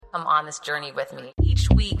Come on this journey with me. Each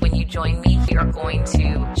week when you join me, we are going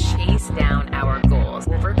to chase down our goals,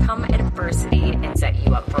 overcome adversity, and set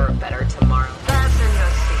you up for a better tomorrow.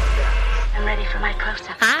 I'm ready for my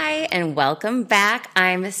close-up. Hi, and welcome back.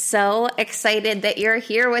 I'm so excited that you're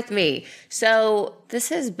here with me. So this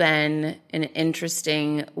has been an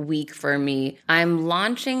interesting week for me. I'm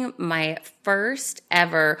launching my first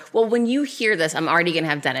ever, well, when you hear this, I'm already going to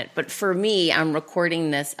have done it. But for me, I'm recording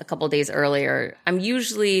this a couple days earlier. I'm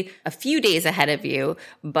usually a few days ahead of you,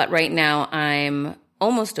 but right now I'm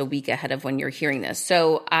almost a week ahead of when you're hearing this.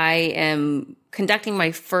 So I am conducting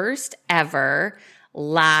my first ever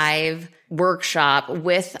live workshop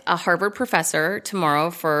with a Harvard professor tomorrow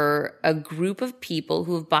for a group of people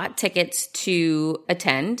who have bought tickets to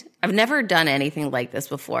attend. I've never done anything like this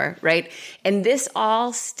before, right? And this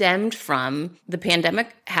all stemmed from the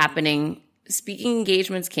pandemic happening, speaking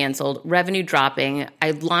engagements canceled, revenue dropping.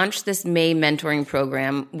 I launched this May mentoring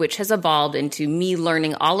program, which has evolved into me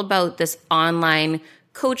learning all about this online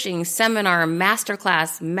coaching, seminar,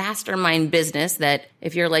 masterclass, mastermind business that,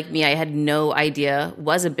 if you're like me, I had no idea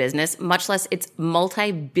was a business, much less it's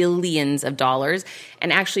multi-billions of dollars.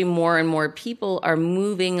 And actually more and more people are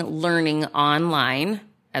moving learning online,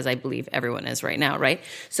 as I believe everyone is right now, right?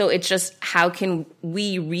 So it's just, how can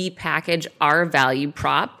we repackage our value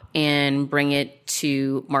prop and bring it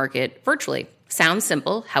to market virtually? Sounds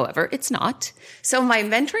simple. However, it's not. So my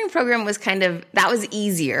mentoring program was that was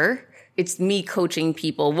easier. It's me coaching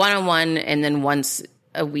people one-on-one and then once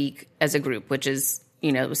a week as a group, which is,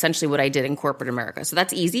 essentially what I did in corporate America. So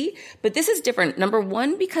that's easy. But this is different. Number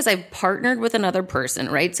one, because I've partnered with another person,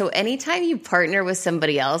 right? So anytime you partner with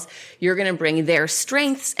somebody else, you're going to bring their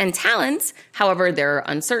strengths and talents. However, there are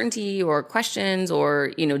uncertainty or questions or,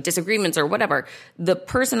 disagreements or whatever. The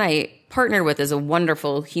person I partnered with is a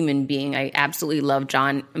wonderful human being. I absolutely love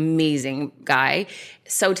John. Amazing guy.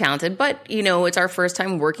 So talented. But, it's our first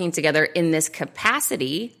time working together in this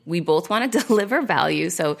capacity. We both want to deliver value.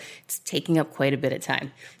 So it's taking up quite a bit of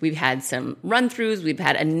time. We've had some run-throughs. We've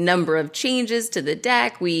had a number of changes to the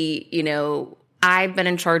deck. I've been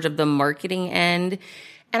in charge of the marketing end.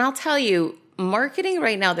 And I'll tell you, marketing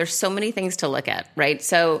right now, there's so many things to look at, right?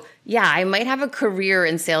 So yeah, I might have a career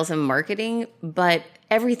in sales and marketing, but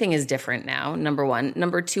everything is different now, number one.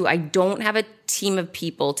 Number two, I don't have a team of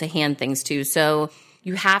people to hand things to. So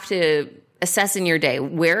you have to assess in your day,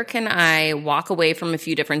 where can I walk away from a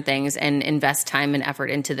few different things and invest time and effort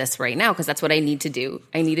into this right now? Because that's what I need to do.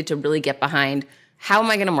 I needed to really get behind, how am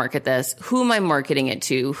I going to market this? Who am I marketing it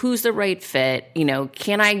to? Who's the right fit?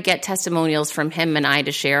 Can I get testimonials from him and I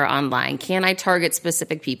to share online? Can I target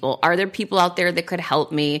specific people? Are there people out there that could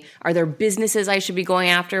help me? Are there businesses I should be going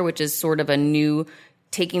after, which is sort of a new,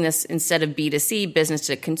 taking this instead of B2C, business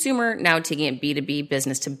to consumer, now taking it B2B,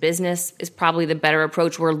 business to business is probably the better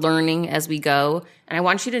approach. We're learning as we go. And I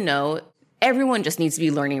want you to know, everyone just needs to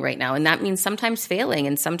be learning right now. And that means sometimes failing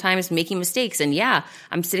and sometimes making mistakes. And yeah,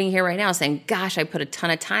 I'm sitting here right now saying, gosh, I put a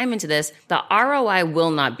ton of time into this. The ROI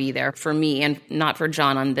will not be there for me and not for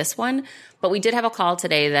John on this one. But we did have a call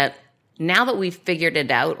today that now that we've figured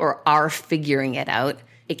it out or are figuring it out,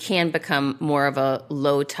 it can become more of a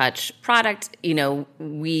low touch product.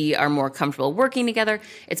 We are more comfortable working together.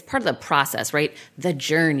 It's part of the process, right? The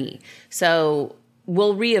journey. So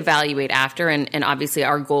we'll reevaluate after. And obviously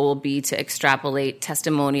our goal will be to extrapolate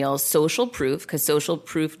testimonials, social proof, because social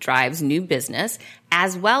proof drives new business,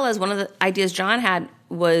 as well as one of the ideas John had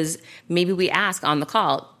was maybe we ask on the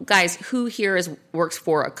call, guys, who here works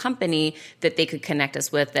for a company that they could connect us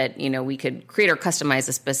with, that, we could create or customize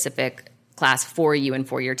a specific class for you and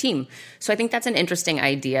for your team. So I think that's an interesting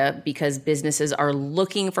idea because businesses are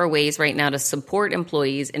looking for ways right now to support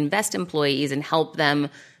employees, invest employees, and help them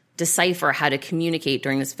decipher how to communicate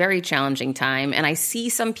during this very challenging time. And I see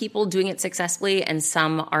some people doing it successfully and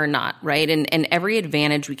some are not, right? And every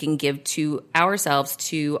advantage we can give to ourselves,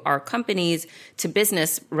 to our companies, to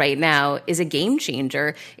business right now is a game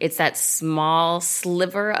changer. It's that small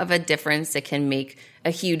sliver of a difference that can make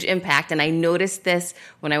a huge impact. And I noticed this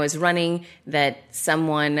when I was running, that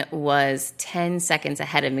someone was 10 seconds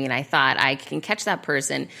ahead of me. And I thought, I can catch that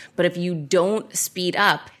person. But if you don't speed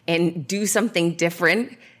up and do something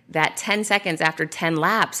different, that 10 seconds after 10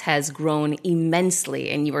 laps has grown immensely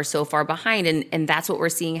and you are so far behind. And that's what we're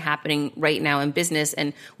seeing happening right now in business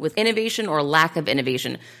and with innovation or lack of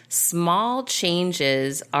innovation. Small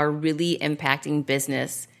changes are really impacting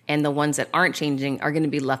business, and the ones that aren't changing are going to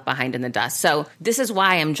be left behind in the dust. So this is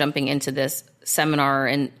why I'm jumping into this seminar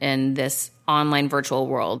and this online virtual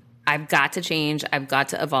world. I've got to change. I've got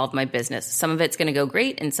to evolve my business. Some of it's going to go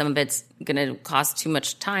great and some of it's going to cost too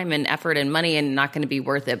much time and effort and money and not going to be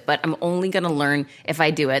worth it. But I'm only going to learn if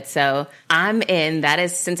I do it. So I'm in. That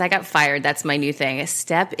is, since I got fired, that's my new thing.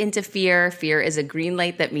 Step into fear. Fear is a green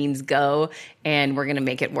light that means go, and we're going to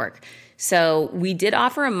make it work. So we did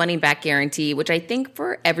offer a money back guarantee, which I think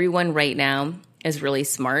for everyone right now is really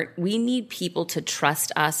smart. We need people to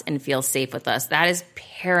trust us and feel safe with us. That is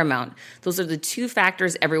paramount. Those are the two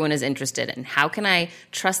factors everyone is interested in. How can I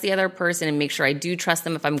trust the other person and make sure I do trust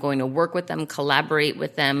them if I'm going to work with them, collaborate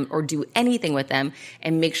with them, or do anything with them,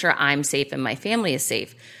 and make sure I'm safe and my family is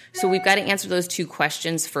safe? So we've got to answer those two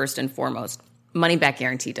questions first and foremost. Money back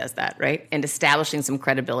guarantee does that, right? And establishing some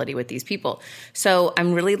credibility with these people. So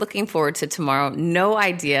I'm really looking forward to tomorrow. No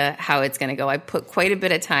idea how it's going to go. I put quite a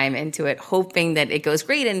bit of time into it, hoping that it goes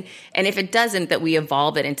great. And if it doesn't, that we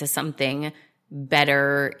evolve it into something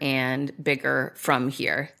better and bigger from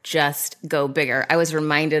here. Just go bigger. I was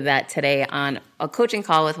reminded of that today on a coaching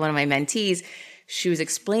call with one of my mentees. She was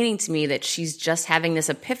explaining to me that she's just having this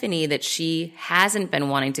epiphany that she hasn't been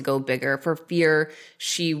wanting to go bigger for fear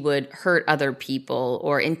she would hurt other people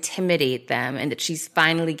or intimidate them, and that she's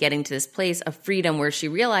finally getting to this place of freedom where she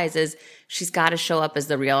realizes she's got to show up as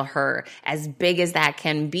the real her, as big as that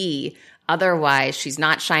can be. Otherwise, she's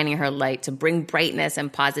not shining her light to bring brightness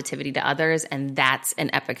and positivity to others, and that's an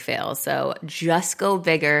epic fail. So just go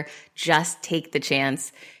bigger, just take the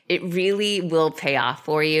chance. It really will pay off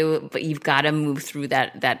for you, but you've got to move through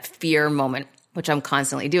that fear moment, which I'm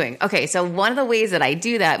constantly doing. Okay, so one of the ways that I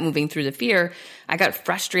do that, moving through the fear, I got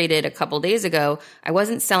frustrated a couple days ago. I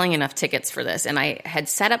wasn't selling enough tickets for this, and I had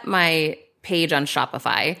set up my page on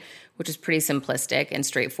Shopify, which is pretty simplistic and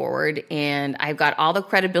straightforward. And I've got all the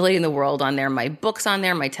credibility in the world on there, my books on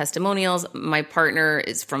there, my testimonials. My partner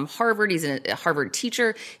is from Harvard. He's a Harvard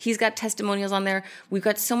teacher. He's got testimonials on there. We've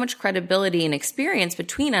got so much credibility and experience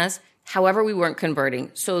between us. However, we weren't converting.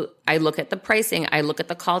 So I look at the pricing. I look at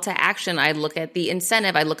the call to action. I look at the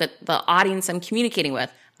incentive. I look at the audience I'm communicating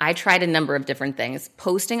with. I tried a number of different things.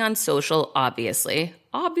 Posting on social, obviously,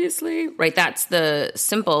 right? That's the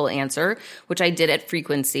simple answer, which I did at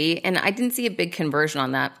frequency, and I didn't see a big conversion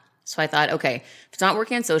on that. So I thought, okay, if it's not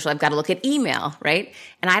working on social, I've got to look at email, right?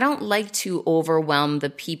 And I don't like to overwhelm the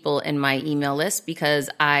people in my email list because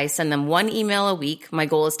I send them one email a week. My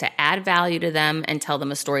goal is to add value to them and tell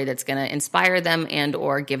them a story that's going to inspire them and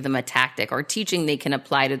or give them a tactic or teaching they can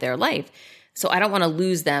apply to their life. So I don't want to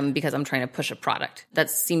lose them because I'm trying to push a product. That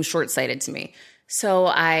seems short-sighted to me. So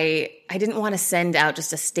I didn't want to send out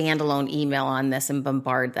just a standalone email on this and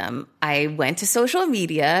bombard them. I went to social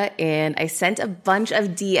media and I sent a bunch of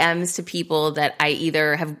DMs to people that I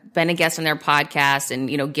either have been a guest on their podcast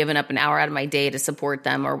and, given up an hour out of my day to support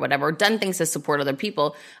them or whatever, or done things to support other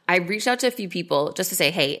people. I reached out to a few people just to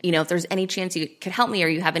say, hey, if there's any chance you could help me or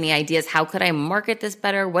you have any ideas, how could I market this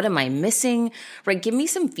better? What am I missing? Right? Give me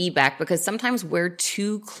some feedback because sometimes we're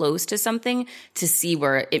too close to something to see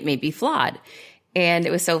where it may be flawed. And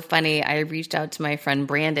it was so funny. I reached out to my friend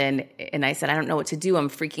Brandon and I said, I don't know what to do. I'm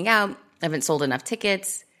freaking out. I haven't sold enough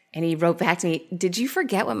tickets. And he wrote back to me, did you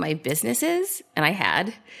forget what my business is? And I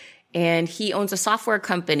had. And he owns a software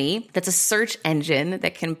company that's a search engine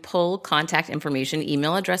that can pull contact information,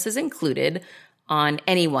 email addresses included, on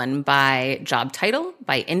anyone by job title,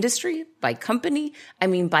 by industry, by company.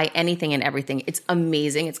 By anything and everything. It's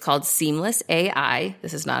amazing. It's called Seamless AI.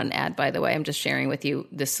 This is not an ad, by the way. I'm just sharing with you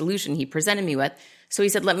the solution he presented me with. So he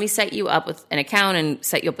said, let me set you up with an account and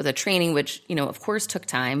set you up with a training, which, of course took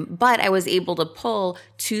time, but I was able to pull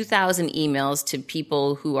 2,000 emails to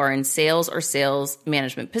people who are in sales or sales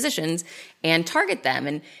management positions and target them.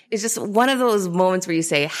 And it's just one of those moments where you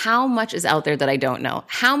say, how much is out there that I don't know?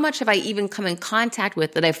 How much have I even come in contact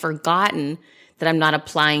with that I've forgotten that I'm not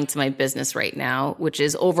applying to my business right now, which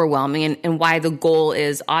is overwhelming, and why the goal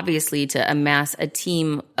is obviously to amass a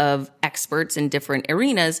team of experts in different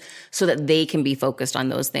arenas so that they can be focused on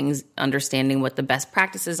those things, understanding what the best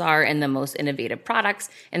practices are and the most innovative products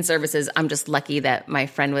and services. I'm just lucky that my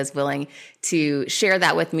friend was willing to share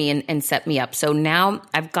that with me and set me up. So now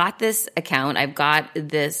I've got this account. I've got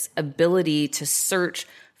this ability to search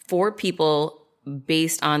for people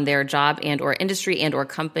based on their job and or industry and or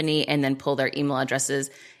company, and then pull their email addresses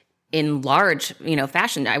in large,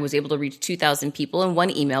 fashion. I was able to reach 2,000 people in one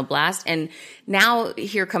email blast. And now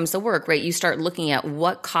here comes the work, right? You start looking at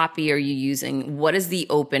what copy are you using? What is the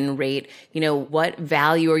open rate? What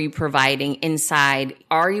value are you providing inside?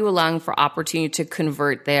 Are you allowing for opportunity to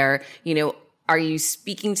convert there? Are you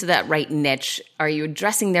speaking to that right niche? Are you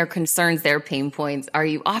addressing their concerns, their pain points? Are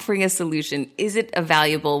you offering a solution? Is it a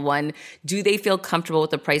valuable one? Do they feel comfortable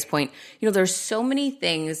with the price point? There's so many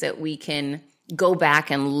things that we can go back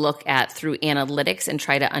and look at through analytics and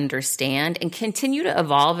try to understand and continue to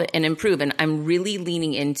evolve and improve. And I'm really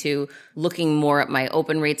leaning into looking more at my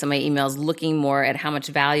open rates on my emails, looking more at how much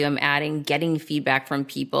value I'm adding, getting feedback from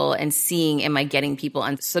people and seeing, am I getting people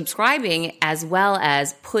unsubscribing, as well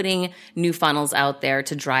as putting new funnels out there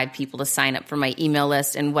to drive people to sign up for my email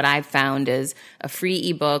list. And what I've found is a free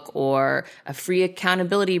ebook or a free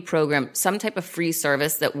accountability program, some type of free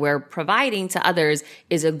service that we're providing to others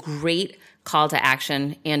is a great call to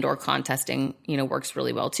action, and or contesting, works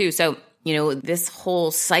really well too. So, this whole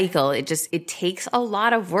cycle, it takes a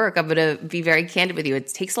lot of work. I'm going to be very candid with you. It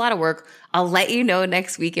takes a lot of work. I'll let you know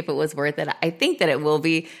next week if it was worth it. I think that it will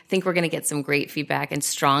be. I think we're going to get some great feedback and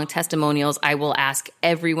strong testimonials. I will ask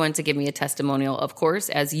everyone to give me a testimonial, of course,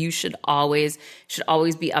 as you should always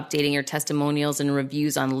be updating your testimonials and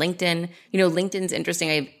reviews on LinkedIn. LinkedIn's interesting.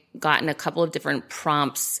 I've gotten a couple of different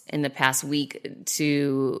prompts in the past week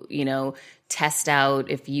to, test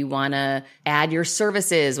out if you want to add your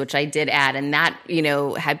services, which I did add, and that,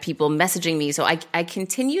 had people messaging me. So I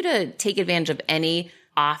continue to take advantage of any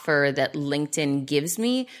offer that LinkedIn gives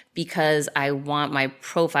me because I want my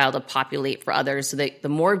profile to populate for others so that the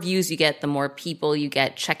more views you get, the more people you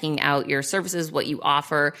get checking out your services, what you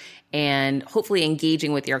offer, and hopefully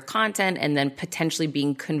engaging with your content and then potentially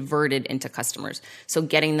being converted into customers. So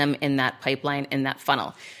getting them in that pipeline, in that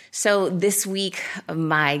funnel. So this week,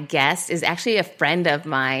 my guest is actually a friend of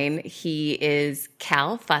mine. He is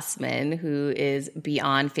Cal Fussman, who is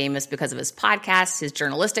beyond famous because of his podcast, his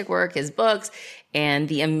journalistic work, his books, and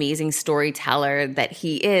the amazing storyteller that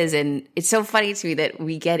he is. And it's so funny to me that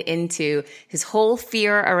we get into his whole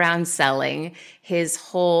fear around selling, his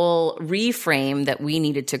whole reframe that we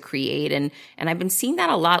needed to create. And I've been seeing that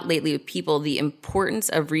a lot lately with people, the importance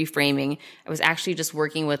of reframing. I was actually just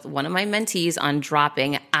working with one of my mentees on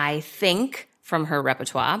dropping, I think, from her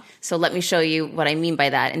repertoire. So let me show you what I mean by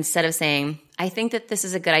that. Instead of saying, I think that this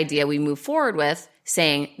is a good idea, we move forward with,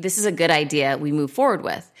 saying, this is a good idea, we move forward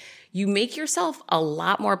with. You make yourself a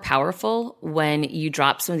lot more powerful when you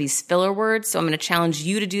drop some of these filler words. So I'm going to challenge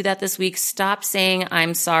you to do that this week. Stop saying,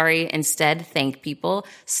 I'm sorry. Instead, thank people.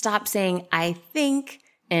 Stop saying, I think,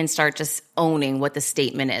 and start just owning what the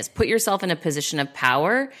statement is. Put yourself in a position of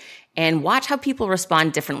power and watch how people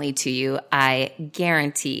respond differently to you. I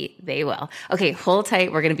guarantee they will. Okay, hold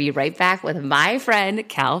tight. We're going to be right back with my friend,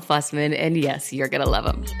 Cal Fussman. And yes, you're going to love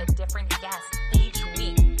him. A different guest each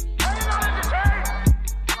week.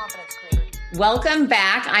 Welcome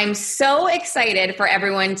back. I'm so excited for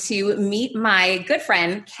everyone to meet my good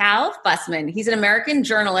friend, Cal Fussman. He's an American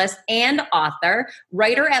journalist and author,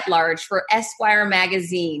 writer at large for Esquire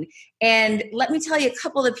magazine. And let me tell you a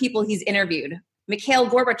couple of the people he's interviewed. Mikhail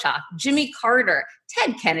Gorbachev, Jimmy Carter,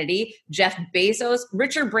 Ted Kennedy, Jeff Bezos,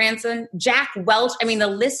 Richard Branson, Jack Welch. I mean, the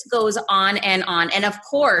list goes on. And of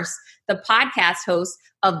course, the podcast host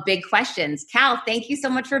of Big Questions. Cal, thank you so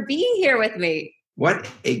much for being here with me.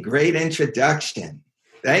 What a great introduction.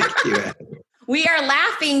 Thank you. We are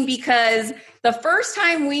laughing because the first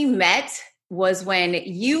time we met was when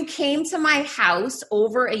you came to my house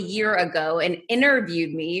over a year ago and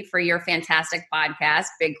interviewed me for your fantastic podcast,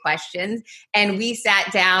 Big Questions. And we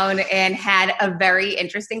sat down and had a very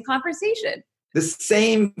interesting conversation. The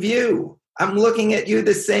same view. I'm looking at you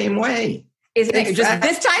the same way. Isn't it? Just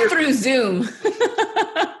this time through Zoom.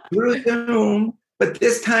 Through Zoom. But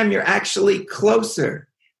this time you're actually closer.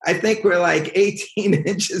 I think we're like 18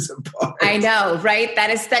 inches apart. I know, right?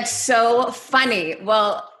 That's so funny.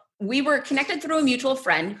 Well, we were connected through a mutual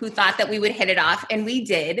friend who thought that we would hit it off, and we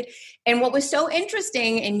did. And what was so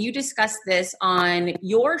interesting, and you discussed this on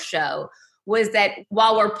your show, was that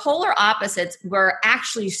while we're polar opposites, we're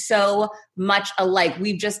actually so much alike.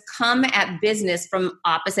 We've just come at business from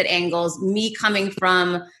opposite angles, me coming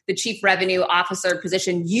from the chief revenue officer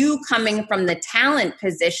position, you coming from the talent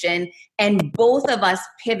position, and both of us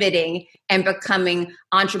pivoting and becoming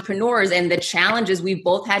entrepreneurs and the challenges we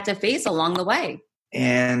both had to face along the way.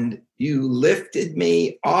 And you lifted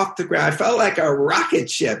me off the ground. I felt like a rocket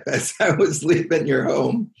ship as I was leaving your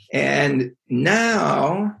home. And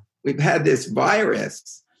now we've had this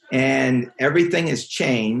virus and everything has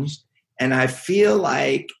changed. And I feel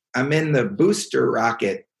like I'm in the booster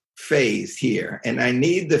rocket phase here. And I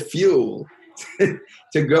need the fuel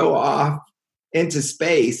to go off into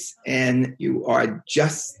space. And you are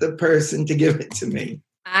just the person to give it to me.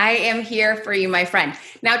 I am here for you, my friend.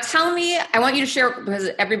 Now tell me, I want you to share,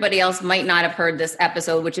 because everybody else might not have heard this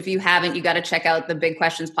episode, which if you haven't, you got to check out the Big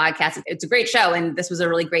Questions podcast. It's a great show. And this was a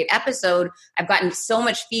really great episode. I've gotten so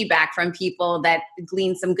much feedback from people that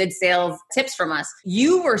gleaned some good sales tips from us.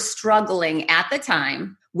 You were struggling at the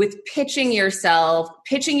time with pitching yourself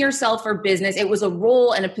for business. It was a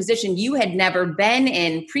role and a position you had never been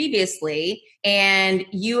in previously. And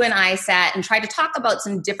you and I sat and tried to talk about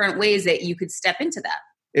some different ways that you could step into that.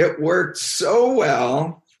 It worked so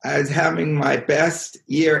well. I was having my best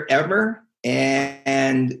year ever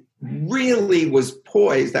and really was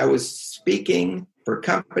poised. I was speaking for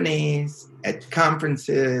companies, at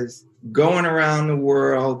conferences, going around the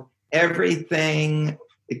world, everything.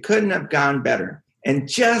 It couldn't have gone better. And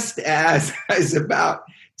just as I was about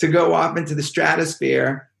to go off into the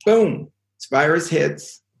stratosphere, boom, this virus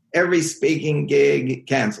hits, every speaking gig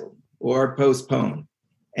canceled or postponed.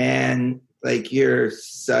 And like you're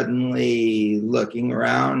suddenly looking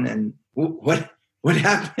around and what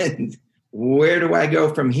happened? Where do I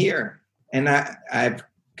go from here? And I've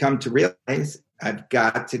come to realize I've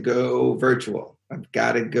got to go virtual. I've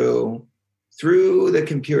got to go through the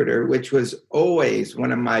computer, which was always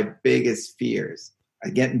one of my biggest fears.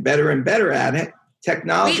 I'm getting better and better at it.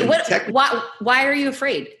 Technology. Why are you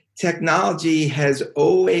afraid? Technology has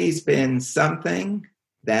always been something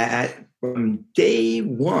that from day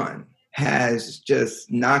one has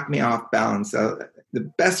just knocked me off balance. So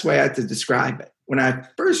the best way I had to describe it, when I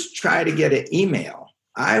first tried to get an email,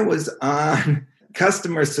 I was on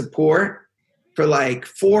customer support for like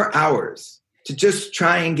 4 hours to just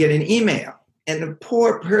try and get an email. And the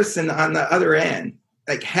poor person on the other end,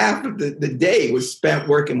 like half of the day was spent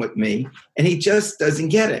working with me, and he just doesn't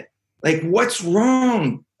get it. Like, what's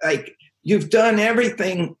wrong? Like, you've done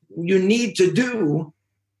everything you need to do,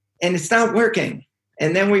 and it's not working.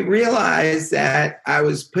 And then we realized that I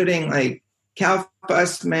was putting like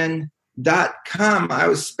calfussman.com. I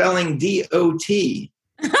was spelling D-O-T.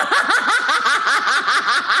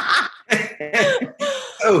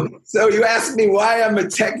 So you asked me why I'm a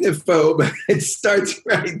technophobe. It starts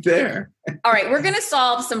right there. All right, we're going to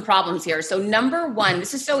solve some problems here. So number one,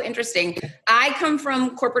 this is so interesting. I come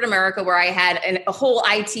from corporate America where I had a whole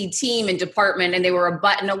IT team and department, and they were a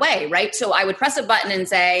button away, right? So I would press a button and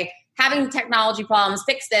say, having technology problems,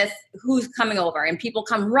 fix this, who's coming over? And people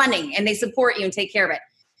come running and they support you and take care of it.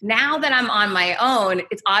 Now that I'm on my own,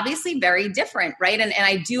 it's obviously very different, right? And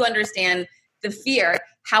I do understand the fear.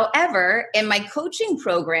 However, in my coaching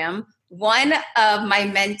program, one of my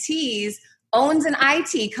mentees owns an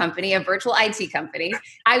IT company, a virtual IT company.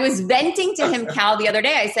 I was venting to him, Cal, the other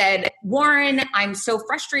day. I said, Warren, I'm so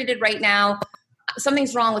frustrated right now.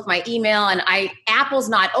 Something's wrong with my email, and Apple's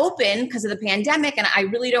not open because of the pandemic, and I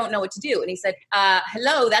really don't know what to do. And he said,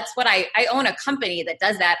 hello, that's what I own a company that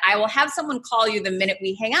does that. I will have someone call you the minute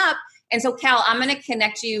we hang up. And so, Cal, I'm going to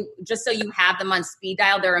connect you just so you have them on speed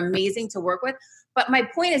dial. They're amazing to work with. But my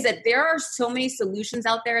point is that there are so many solutions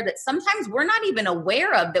out there that sometimes we're not even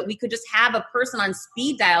aware of, that we could just have a person on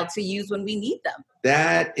speed dial to use when we need them.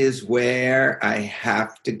 That is where I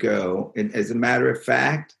have to go. And as a matter of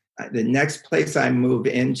fact, the next place I move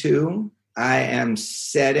into, I am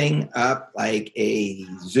setting up like a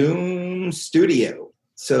Zoom studio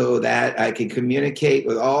so that I can communicate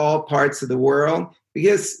with all parts of the world.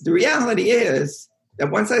 Because the reality is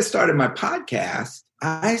that once I started my podcast,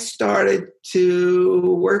 I started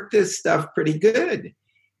to work this stuff pretty good.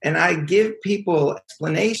 And I give people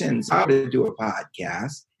explanations how to do a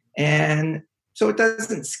podcast. And so it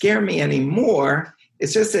doesn't scare me anymore.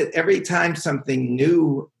 It's just that every time something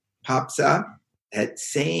new pops up, that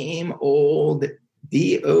same old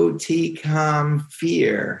DOT-com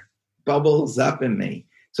fear bubbles up in me.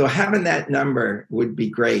 So having that number would be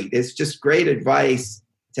great. It's just great advice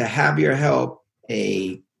to have your help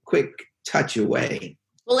a quick touch away.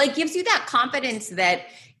 Well, it gives you that confidence that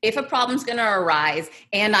if a problem's going to arise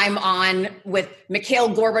and I'm on with Mikhail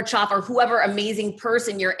Gorbachev or whoever amazing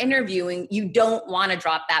person you're interviewing, you don't want to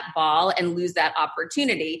drop that ball and lose that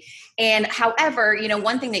opportunity. And however,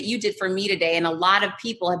 one thing that you did for me today, and a lot of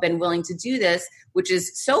people have been willing to do this, which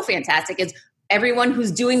is so fantastic, is everyone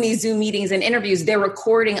who's doing these Zoom meetings and interviews, they're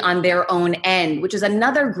recording on their own end, which is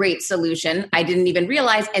another great solution I didn't even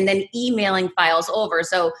realize, and then emailing files over.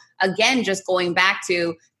 So again, just going back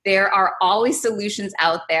to, there are always solutions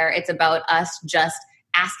out there. It's about us just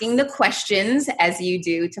asking the questions as you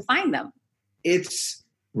do to find them. It's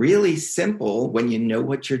really simple when you know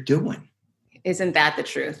what you're doing. Isn't that the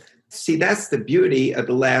truth? See, that's the beauty of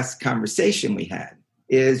the last conversation we had,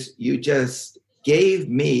 is you just gave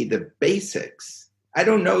me the basics. I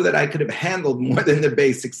don't know that I could have handled more than the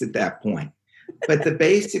basics at that point. But the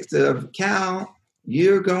basics of, Cal,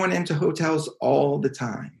 you're going into hotels all the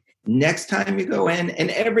time. Next time you go in,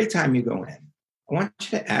 and every time you go in, I want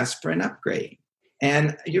you to ask for an upgrade.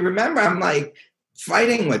 And you remember, I'm like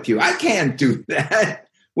fighting with you. I can't do that.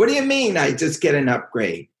 What do you mean I just get an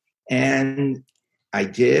upgrade? And I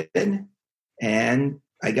did, and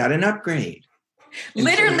I got an upgrade.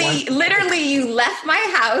 Literally, you left my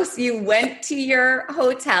house, you went to your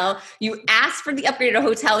hotel, you asked for the upgrade at a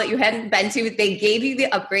hotel that you hadn't been to, they gave you the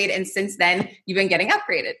upgrade, and since then, you've been getting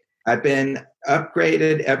upgraded. I've been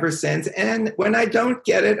upgraded ever since, and when I don't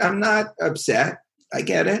get it, I'm not upset. I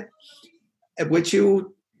get it, which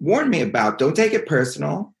you warned me about. Don't take it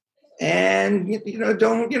personal, and you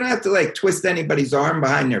don't have to like twist anybody's arm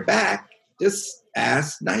behind their back. Just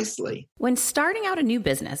ask nicely. When starting out a new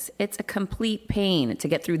business, it's a complete pain to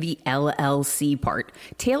get through the LLC part.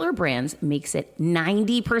 Taylor Brands makes it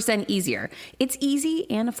 90% easier. It's easy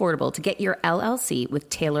and affordable to get your LLC with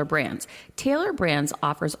Taylor Brands. Taylor Brands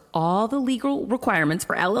offers all the legal requirements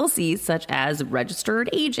for LLCs, such as registered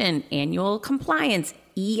agent, annual compliance,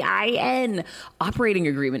 EIN, operating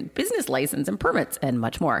agreement, business license, and permits, and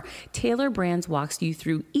much more. Taylor Brands walks you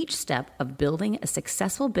through each step of building a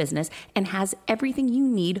successful business and has everything you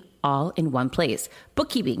need all in one place.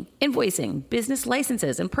 Bookkeeping, invoicing, business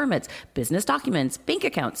licenses and permits, business documents, bank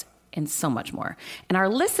accounts, and so much more. And our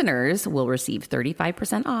listeners will receive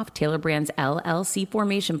 35% off Taylor Brands LLC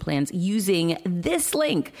formation plans using this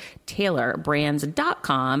link,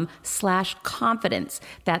 taylorbrands.com/confidence.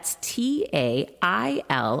 That's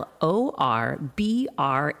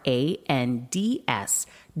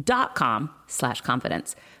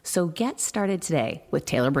TAILORBRANDS.com/confidence. So get started today with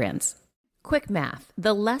Taylor Brands. Quick math.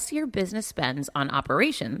 The less your business spends on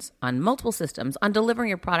operations, on multiple systems, on delivering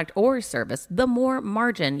your product or service, the more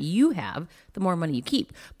margin you have, the more money you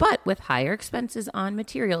keep. But with higher expenses on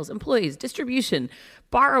materials, employees, distribution,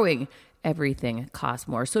 borrowing, everything costs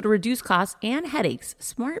more. So to reduce costs and headaches,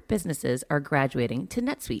 smart businesses are graduating to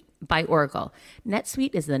NetSuite by Oracle.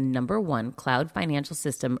 NetSuite is the #1 cloud financial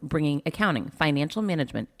system, bringing accounting, financial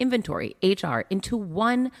management, inventory, HR into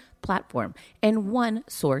one platform and one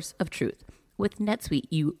source of truth. With NetSuite,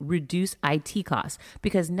 you reduce IT costs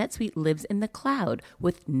because NetSuite lives in the cloud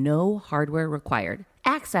with no hardware required,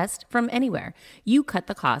 accessed from anywhere. You cut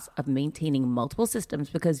the cost of maintaining multiple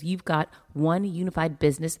systems because you've got one unified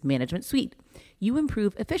business management suite. You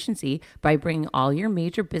improve efficiency by bringing all your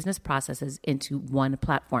major business processes into one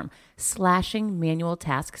platform, slashing manual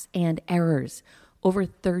tasks and errors. Over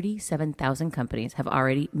 37,000 companies have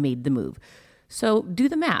already made the move. So do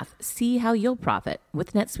the math. See how you'll profit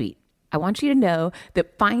with NetSuite. I want you to know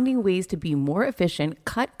that finding ways to be more efficient,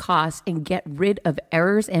 cut costs, and get rid of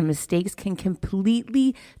errors and mistakes can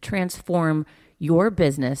completely transform your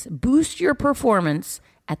business, boost your performance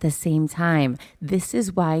at the same time. This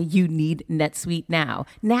is why you need NetSuite now.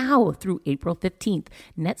 Now through April 15th,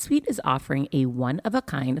 NetSuite is offering a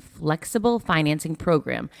one-of-a-kind flexible financing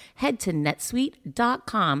program. Head to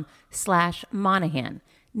netsuite.com/Monahan.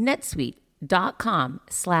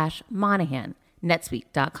 netsuite.com/Monahan.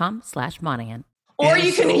 netsuite.com/Monahan. Or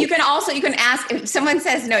you can also ask, if someone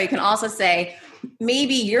says no, you can also say,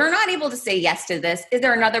 maybe you're not able to say yes to this. Is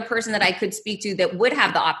there another person that I could speak to that would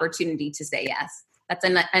have the opportunity to say yes? That's a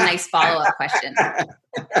nice follow-up question.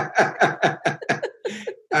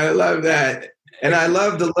 I love that. And I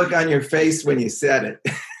love the look on your face when you said it.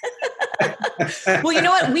 Well, you know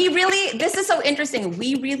what? This is so interesting.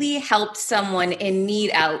 We really helped someone in need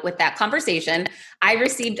out with that conversation. I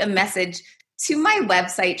received a message to my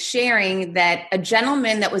website sharing that a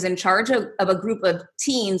gentleman that was in charge of a group of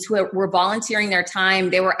teens who were volunteering their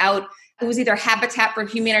time, they were out, it was either Habitat for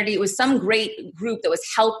Humanity, it was some great group that was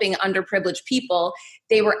helping underprivileged people.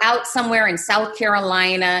 They were out somewhere in South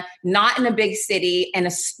Carolina, not in a big city, and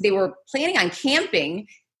they were planning on camping.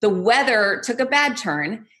 The weather took a bad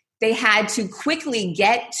turn. They had to quickly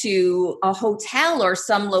get to a hotel or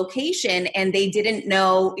some location, and they didn't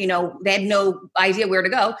know, they had no idea where to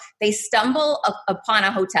go. They stumbled upon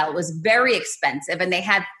a hotel. It was very expensive, and they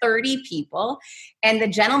had 30 people. And the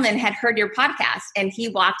gentleman had heard your podcast, and he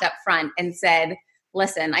walked up front and said,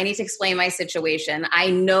 listen, I need to explain my situation.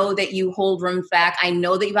 I know that you hold rooms back. I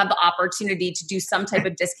know that you have the opportunity to do some type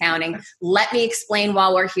of discounting. Let me explain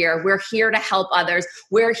while we're here. We're here to help others.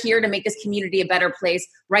 We're here to make this community a better place.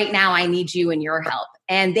 Right now, I need you and your help.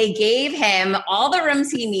 And they gave him all the rooms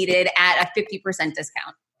he needed at a 50%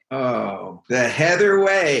 discount. Oh, the Heather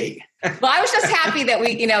way. Well, I was just happy that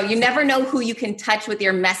you never know who you can touch with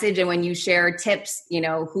your message, and when you share tips,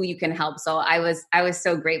 who you can help. So I was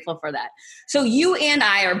so grateful for that. So you and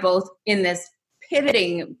I are both in this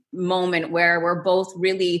pivoting moment where we're both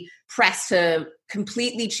really pressed to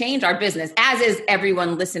completely change our business, as is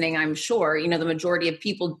everyone listening, I'm sure. You know, the majority of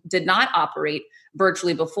people did not operate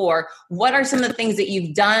virtually before. What are some of the things that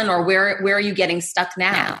you've done, or where are you getting stuck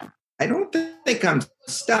now? I don't think I'm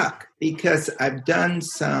stuck because I've done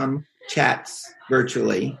some chats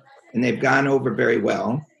virtually and they've gone over very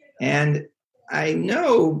well. And I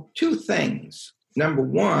know two things. Number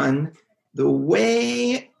one, the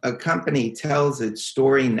way a company tells its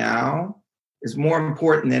story now is more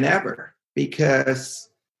important than ever, because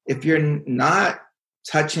if you're not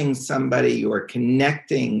touching somebody or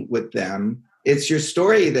connecting with them, it's your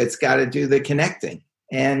story that's got to do the connecting.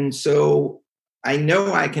 And so I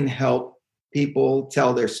know I can help people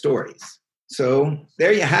tell their stories. So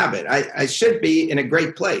there you have it. I should be in a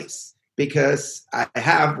great place because I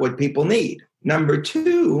have what people need. Number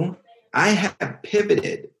two, I have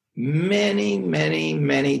pivoted many, many,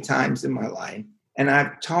 many times in my life. And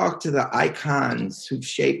I've talked to the icons who've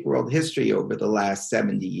shaped world history over the last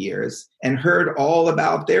 70 years and heard all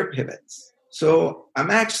about their pivots. So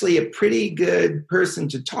I'm actually a pretty good person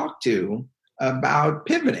to talk to about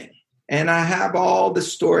pivoting. And I have all the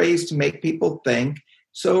stories to make people think.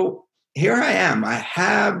 So here I am. I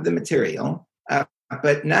have the material,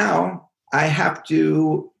 but now I have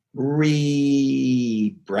to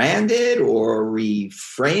rebrand it or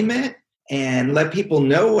reframe it and let people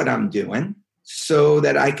know what I'm doing so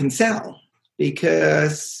that I can sell.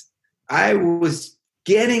 Because I was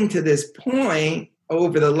getting to this point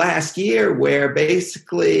over the last year where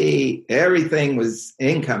basically everything was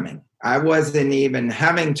incoming. I wasn't even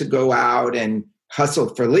having to go out and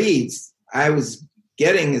hustle for leads. I was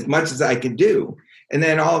getting as much as I could do. And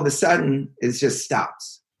then all of a sudden, it just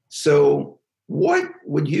stops. So what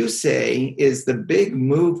would you say is the big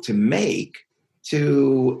move to make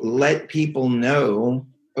to let people know,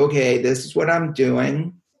 okay, this is what I'm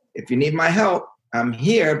doing. If you need my help, I'm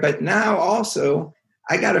here. But now also,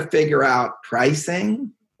 I got to figure out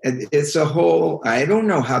pricing. It's a whole, I don't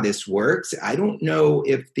know how this works. I don't know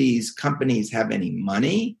if these companies have any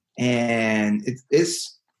money. And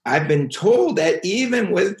I've been told that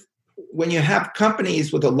even when you have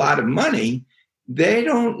companies with a lot of money, they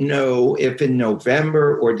don't know if in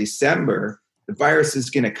November or December, the virus is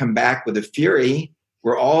going to come back with a fury.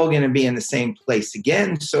 We're all going to be in the same place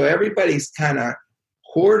again. So everybody's kind of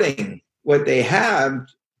hoarding what they have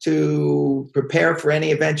to prepare for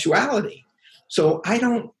any eventuality. So I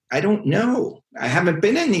don't know. I haven't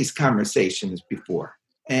been in these conversations before.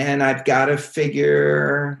 And I've got to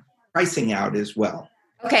figure pricing out as well.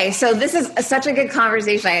 Okay, so this is such a good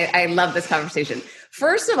conversation. I love this conversation.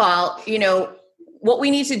 First of all, what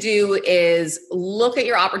we need to do is look at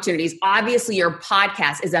your opportunities. Obviously, your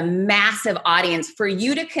podcast is a massive audience for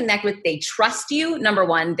you to connect with. They trust you. Number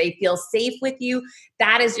one, they feel safe with you.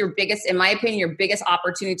 That is your biggest, in my opinion, your biggest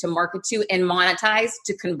opportunity to market to and monetize,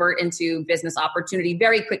 to convert into business opportunity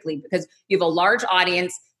very quickly, because you have a large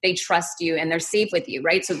audience. They trust you and they're safe with you,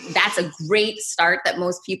 right? So that's a great start that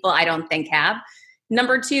most people I don't think have.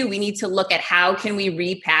 Number two, we need to look at how can we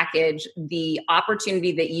repackage the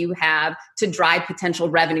opportunity that you have to drive potential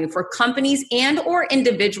revenue for companies and or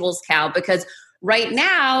individuals, Cal, because right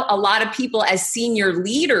now, a lot of people as senior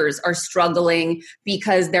leaders are struggling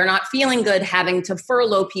because they're not feeling good having to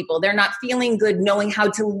furlough people. They're not feeling good knowing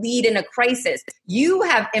how to lead in a crisis. You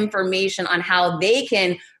have information on how they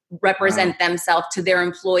can represent themselves to their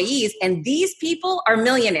employees. And these people are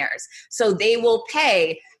millionaires. So they will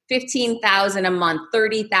pay $15,000 a month,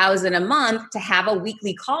 $30,000 a month to have a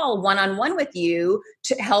weekly call one-on-one with you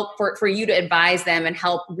to help for you to advise them and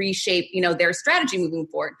help reshape, their strategy moving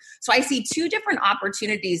forward. So I see two different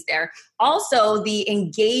opportunities there. Also, the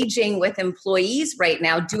engaging with employees right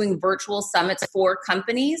now, doing virtual summits for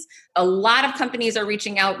companies. A lot of companies are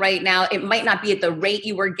reaching out right now. It might not be at the rate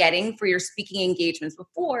you were getting for your speaking engagements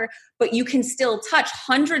before, but you can still touch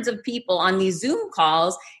hundreds of people on these Zoom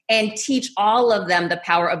calls and teach all of them the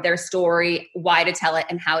power of their story, why to tell it,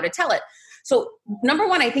 and how to tell it. So number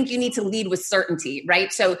one, I think you need to lead with certainty,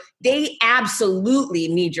 right? So they absolutely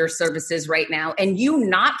need your services right now. And you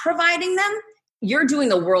not providing them, you're doing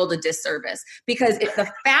the world a disservice, because if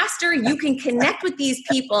the faster you can connect with these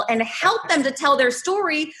people and help them to tell their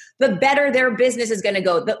story, the better their business is going to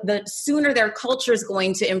go, the sooner their culture is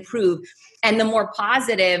going to improve, and the more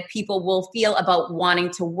positive people will feel about wanting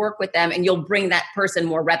to work with them, and you'll bring that person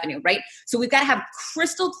more revenue, right? So we've got to have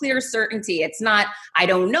crystal clear certainty. It's not, I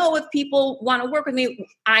don't know if people want to work with me.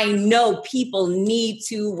 I know people need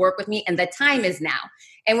to work with me, and the time is now.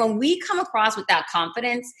 And when we come across with that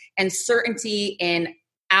confidence and certainty in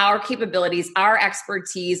our capabilities, our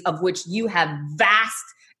expertise, of which you have vast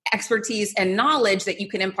expertise and knowledge that you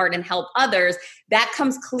can impart and help others, that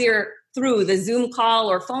comes clear through the Zoom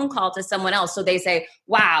call or phone call to someone else. So they say,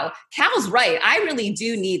 wow, Cal's right. I really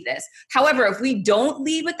do need this. However, if we don't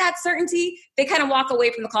lead with that certainty, they kind of walk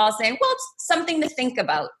away from the call saying, well, it's something to think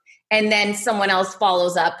about. And then someone else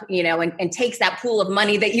follows up, and takes that pool of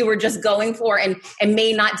money that you were just going for and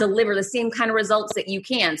may not deliver the same kind of results that you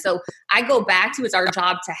can. So I go back to, it's our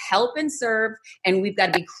job to help and serve. And we've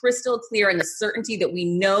got to be crystal clear in the certainty that we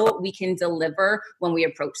know we can deliver when we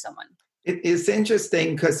approach someone. It is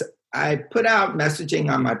interesting because I put out messaging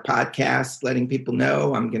on my podcast, letting people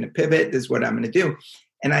know I'm going to pivot. This is what I'm going to do.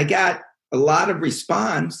 And I got a lot of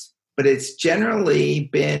response, but it's generally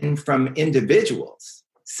been from individuals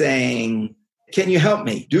saying, can you help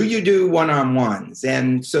me? Do you do one-on-ones?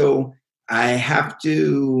 And so I have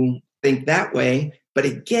to think that way. But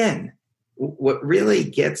again, what really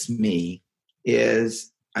gets me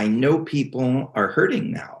is I know people are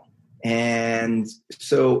hurting now. And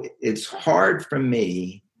so it's hard for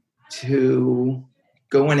me to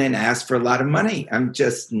go in and ask for a lot of money. I'm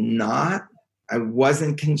just not, I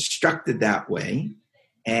wasn't constructed that way.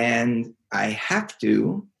 And I have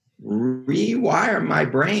to rewire my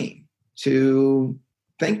brain to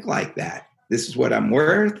think like that. This is what I'm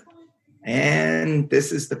worth, and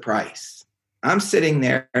this is the price. I'm sitting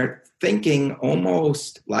there thinking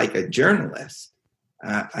almost like a journalist.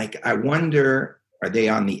 I wonder, are they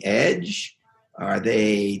on the edge? Are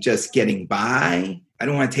they just getting by? I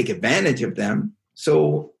don't want to take advantage of them.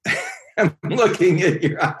 So I'm looking at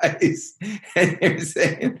your eyes, and you're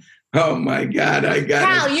saying, oh my God, I got it.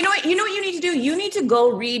 Cal, you know what you need to do? You need to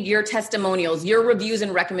go read your testimonials, your reviews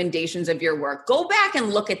and recommendations of your work. Go back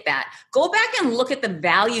and look at that. Go back and look at the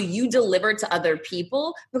value you deliver to other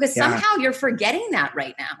people, because somehow you're forgetting that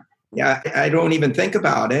right now. Yeah, I don't even think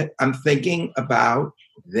about it. I'm thinking about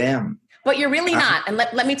them. But you're really not. And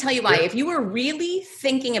let me tell you why. If you were really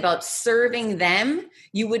thinking about serving them,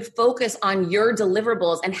 you would focus on your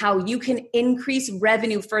deliverables and how you can increase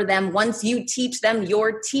revenue for them once you teach them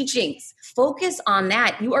your teachings. Focus on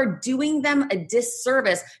that. You are doing them a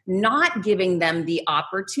disservice, not giving them the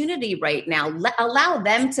opportunity right now. Allow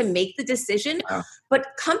them to make the decision. But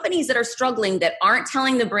companies that are struggling, that aren't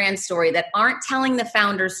telling the brand story, that aren't telling the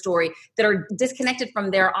founder story, that are disconnected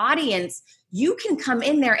from their audience, you can come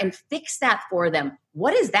in there and fix that for them.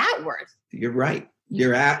 What is that worth? You're right.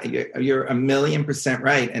 You're 1,000,000%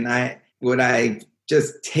 right. And what I've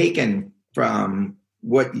just taken from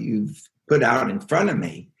what you've put out in front of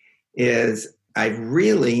me is I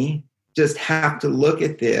really just have to look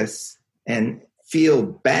at this and feel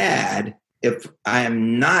bad if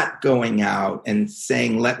I'm not going out and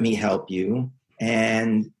saying, let me help you,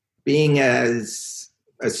 and being as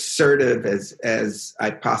assertive as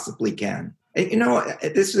I possibly can. And,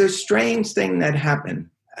 this is a strange thing that happened,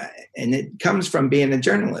 and it comes from being a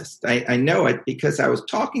journalist. I know it because I was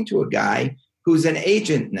talking to a guy who's an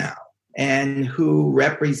agent now and who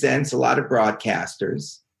represents a lot of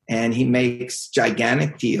broadcasters, and he makes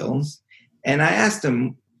gigantic deals. And I asked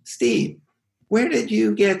him, Steve, where did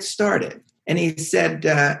you get started? And he said,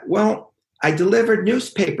 well, I delivered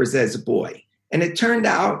newspapers as a boy. And it turned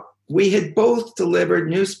out we had both delivered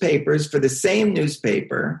newspapers for the same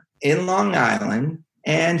newspaper in Long Island.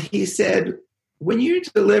 And he said, when you're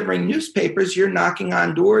delivering newspapers, you're knocking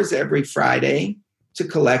on doors every Friday to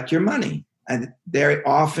collect your money. And they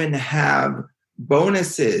often have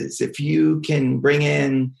bonuses. If you can bring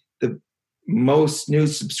in the most new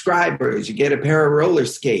subscribers, you get a pair of roller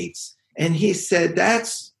skates. And he said,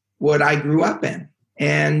 that's what I grew up in.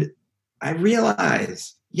 And I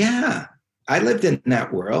realized, yeah, I lived in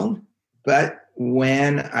that world. But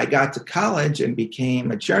when I got to college and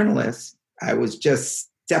became a journalist, I was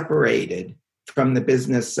just separated from the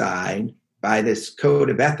business side by this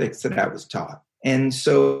code of ethics that I was taught. And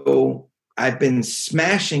so I've been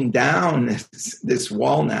smashing down this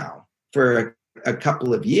wall now for a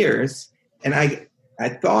couple of years. And I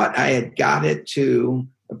thought I had got it to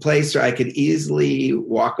a place where I could easily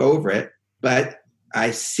walk over it. But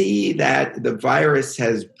I see that the virus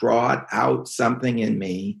has brought out something in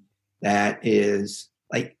me that is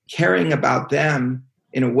like caring about them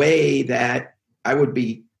in a way that I would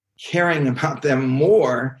be caring about them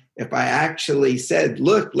more if I actually said,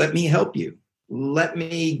 look, let me help you. Let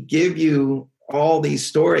me give you all these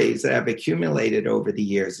stories that I've accumulated over the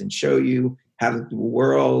years and show you how the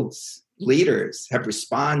world's leaders have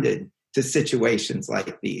responded to situations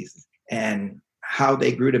like these and how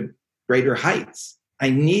they grew to greater heights. I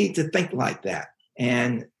need to think like that.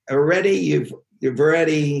 And already you've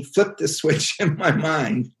already flipped the switch in my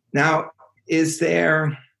mind. Now, is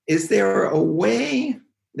there a way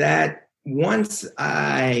that once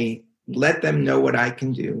I let them know what I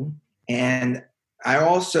can do, and I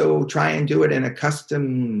also try and do it in a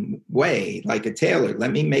custom way, like a tailor.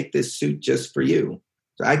 Let me make this suit just for you.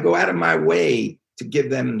 So I go out of my way to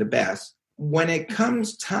give them the best. When it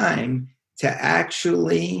comes time to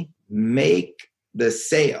actually make the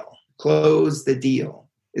sale, close the deal,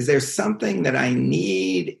 is there something that I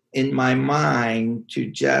need in my mind to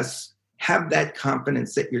just have that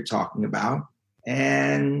confidence that you're talking about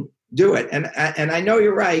and do it? And I know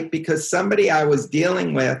you're right, because somebody I was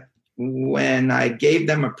dealing with, when I gave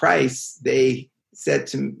them a price, they said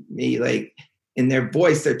to me, like, in their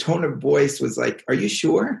voice, their tone of voice was like, "Are you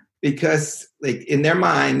sure?" Because like in their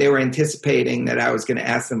mind, they were anticipating that I was going to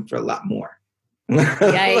ask them for a lot more.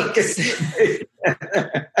 Yikes.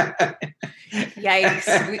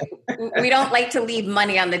 Yikes. We don't like to leave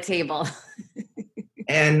money on the table.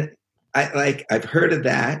 And I've heard of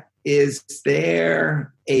that. Is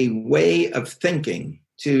there a way of thinking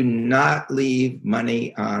to not leave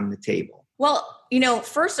money on the table? Well,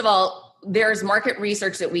 first of all, there's market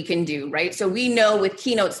research that we can do, right? So we know with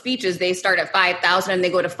keynote speeches, they start at $5,000 and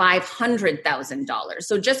they go to $500,000.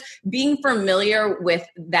 So just being familiar with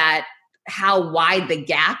that, how wide the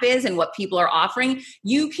gap is and what people are offering,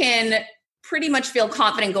 you can pretty much feel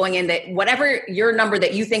confident going in that whatever your number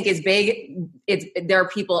that you think is big, there are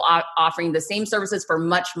people offering the same services for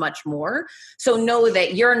much, much more. So know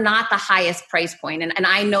that you're not the highest price point. And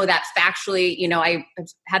I know that factually. I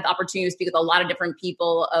had the opportunity to speak with a lot of different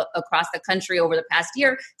people across the country over the past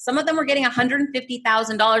year. Some of them were getting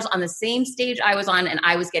 $150,000 on the same stage I was on, and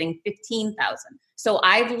I was getting $15,000. So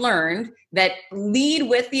I've learned that lead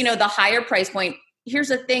with, the higher price point. Here's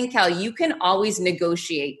the thing, Cal, you can always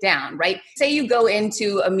negotiate down, right? Say you go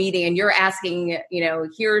into a meeting and you're asking,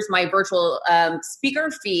 here's my virtual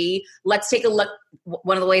speaker fee. Let's take a look.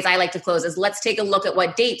 One of the ways I like to close is let's take a look at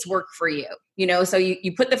what dates work for you. So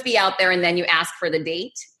you put the fee out there and then you ask for the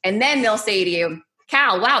date. And then they'll say to you,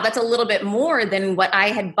 Cal, wow, that's a little bit more than what I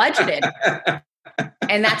had budgeted.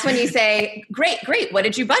 And that's when you say, great. What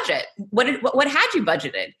did you budget? What had you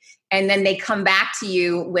budgeted? And then they come back to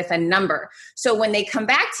you with a number. So when they come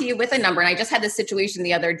back to you with a number, and I just had this situation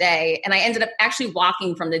the other day, and I ended up actually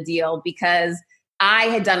walking from the deal because I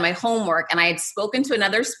had done my homework and I had spoken to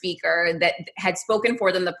another speaker that had spoken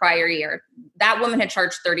for them the prior year. That woman had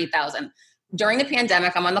charged $30,000. During the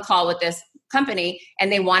pandemic, I'm on the call with this company and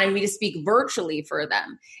they wanted me to speak virtually for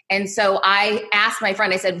them. And so I asked my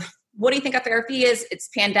friend, I said, what do you think a fair fee is? It's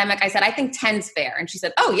pandemic. I said, I think 10's fair. And she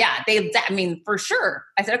said, oh yeah, for sure.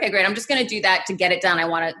 I said, okay, great. I'm just going to do that to get it done. I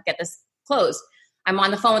want to get this closed. I'm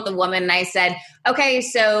on the phone with the woman and I said, okay,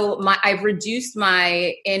 so I've reduced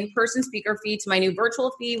my in-person speaker fee to my new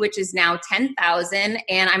virtual fee, which is now $10,000.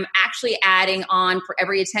 And I'm actually adding on for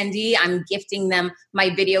every attendee, I'm gifting them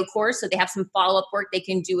my video course. So they have some follow-up work they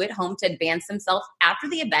can do at home to advance themselves after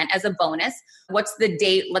the event as a bonus. What's the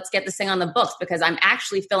date? Let's get this thing on the books because I'm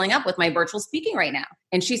actually filling up with my virtual speaking right now.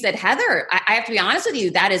 And she said, Heather, I have to be honest with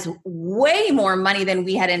you. That is way more money than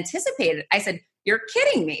we had anticipated. I said, you're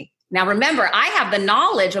kidding me. Now, remember, I have the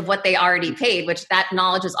knowledge of what they already paid, which that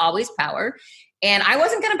knowledge is always power. And I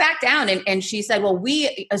wasn't going to back down. And she said, well,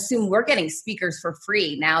 we assume we're getting speakers for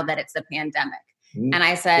free now that it's the pandemic. And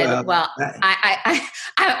I said,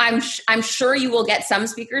 I'm sure you will get some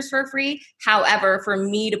speakers for free. However, for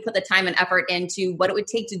me to put the time and effort into what it would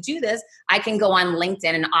take to do this, I can go on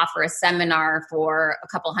LinkedIn and offer a seminar for a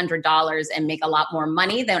couple $100 and make a lot more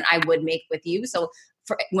money than I would make with you. So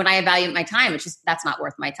when I evaluate my time, it's just, that's not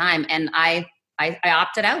worth my time. And I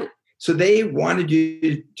opted out. So they wanted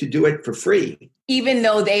you to do it for free. Even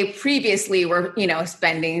though they previously were,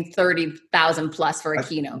 spending $30,000 plus for a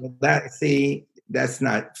keynote. That's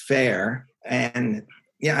not fair. And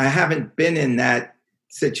I haven't been in that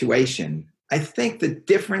situation. I think the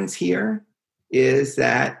difference here is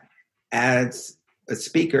that as a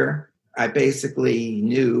speaker, I basically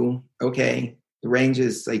knew, okay, the range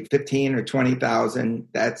is like 15 or 20,000.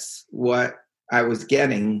 That's what I was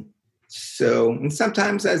getting. So, and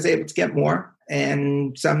sometimes I was able to get more.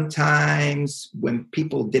 And sometimes when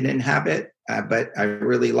people didn't have it, but I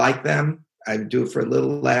really like them, I'd do it for a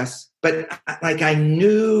little less. But I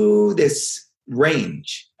knew this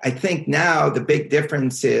range. I think now the big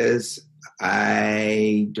difference is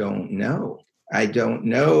I don't know. I don't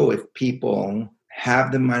know if people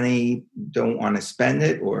have the money, don't want to spend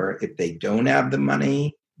it, or if they don't have the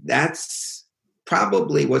money. That's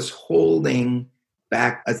probably what's holding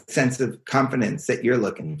back a sense of confidence that you're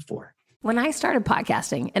looking for. When I started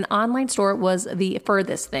podcasting, an online store was the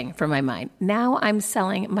furthest thing from my mind. Now I'm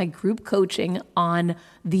selling my group coaching on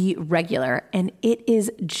the regular, and it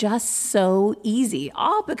is just so easy,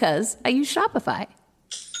 all because I use Shopify.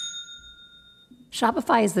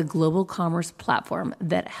 Shopify is the global commerce platform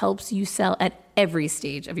that helps you sell at every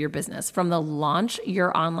stage of your business, from the launch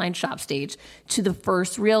your online shop stage to the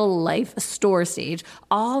first real life store stage,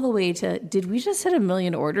 all the way to, did we just hit 1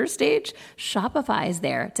 million orders stage? Shopify is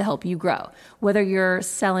there to help you grow. Whether you're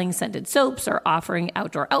selling scented soaps or offering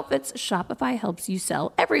outdoor outfits, Shopify helps you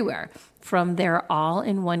sell everywhere. From their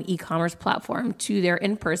all-in-one e-commerce platform to their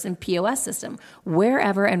in-person POS system,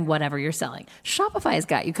 wherever and whatever you're selling, Shopify's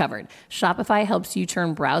got you covered. Shopify helps you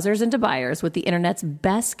turn browsers into buyers with the internet's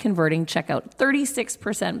best converting checkout,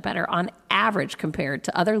 36% better on average compared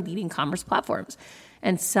to other leading commerce platforms,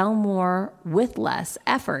 and sell more with less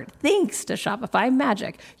effort thanks to Shopify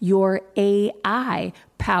Magic, your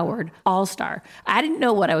AI-powered all-star. I didn't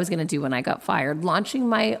know what I was going to do when I got fired. Launching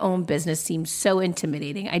my own business seemed so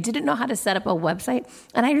intimidating. I didn't know how to set up a website,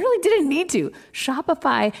 and I really didn't need to.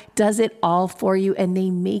 Shopify does it all for you, and they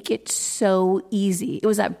make it so easy. It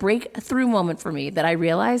was that breakthrough moment for me that I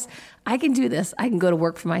realized I can do this. I can go to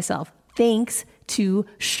work for myself thanks to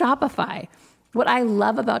Shopify. What I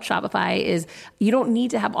love about Shopify is you don't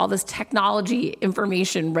need to have all this technology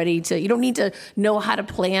information you don't need to know how to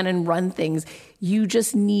plan and run things. You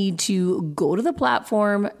just need to go to the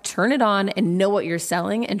platform, turn it on, and know what you're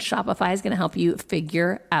selling, and Shopify is going to help you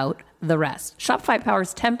figure out the rest. Shopify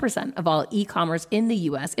powers 10% of all e-commerce in the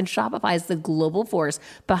U.S., and Shopify is the global force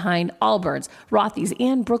behind Allbirds, Rothy's,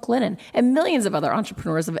 and Brooklinen, and millions of other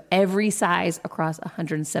entrepreneurs of every size across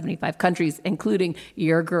 175 countries, including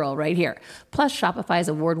your girl right here. Plus, Shopify's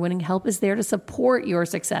award-winning help is there to support your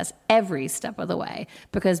success every step of the way,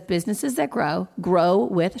 because businesses that grow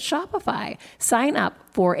with Shopify. Sign up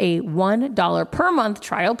for a $1 per month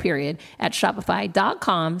trial period at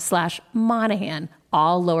shopify.com/Monahan,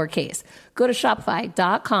 all lowercase. Go to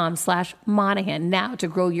shopify.com/Monahan now to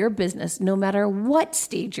grow your business no matter what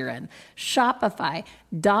stage you're in.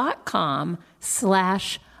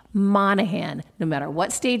 Shopify.com/Monahan. No matter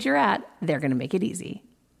what stage you're at, they're going to make it easy.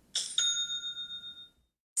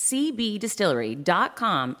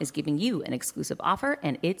 CBDistillery.com is giving you an exclusive offer,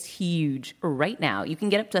 and it's huge. Right now, you can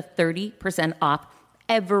get up to 30% off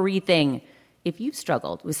everything. If you've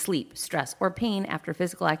struggled with sleep, stress, or pain after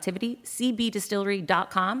physical activity,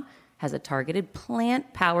 CBDistillery.com has a targeted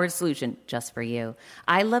plant-powered solution just for you.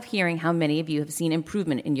 I love hearing how many of you have seen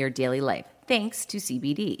improvement in your daily life thanks to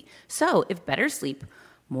CBD. So if better sleep,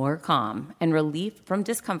 more calm, and relief from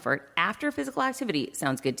discomfort after physical activity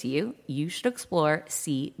sounds good to you, you should explore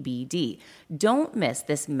CBD. Don't miss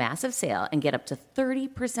this massive sale and get up to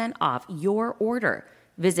 30% off your order.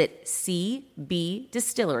 Visit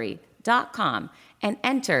cbdistillery.com and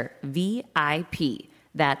enter VIP.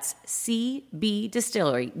 That's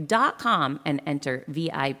cbdistillery.com and enter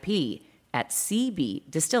VIP at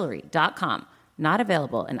cbdistillery.com. Not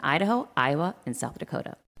available in Idaho, Iowa, and South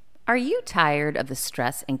Dakota. Are you tired of the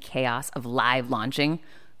stress and chaos of live launching?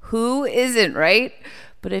 Who isn't, right?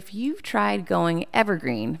 But if you've tried going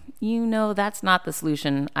evergreen, you know that's not the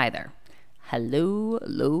solution either. Hello,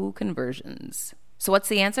 low conversions. So what's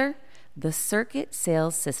the answer? The Circuit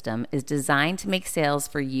Sales System is designed to make sales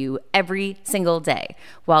for you every single day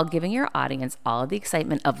while giving your audience all of the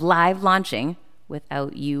excitement of live launching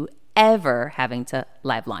without you ever having to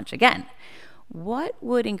live launch again. What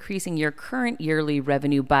would increasing your current yearly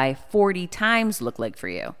revenue by 40 times look like for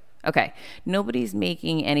you? Okay, nobody's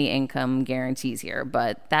making any income guarantees here,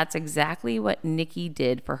 but that's exactly what Nikki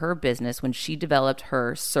did for her business when she developed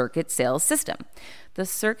her Circuit Sales System. The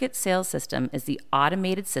Circuit Sales System is the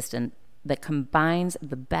automated system that combines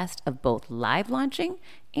the best of both live launching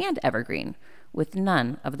and evergreen with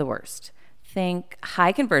none of the worst. Think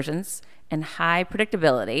high conversions and high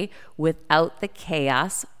predictability without the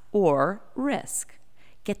chaos or risk.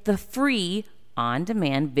 Get the free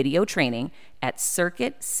on-demand video training at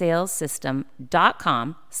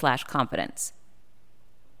circuitsalessystem.com/confidence.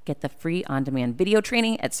 Get the free on-demand video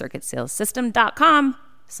training at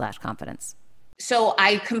circuitsalessystem.com/confidence. So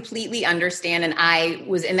I completely understand, and I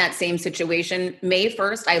was in that same situation. May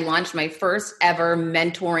 1st, I launched my first ever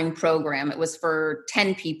mentoring program. It was for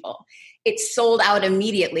 10 people. It sold out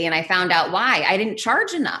immediately, and I found out why. I didn't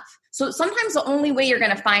charge enough. So sometimes the only way you're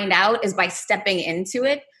going to find out is by stepping into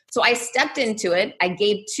it. So I stepped into it. I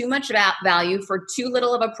gave too much value for too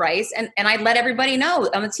little of a price. And I let everybody know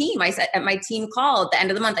on the team. I said at my team call at the end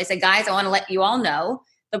of the month, I said, guys, I want to let you all know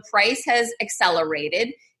the price has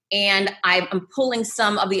accelerated and I'm pulling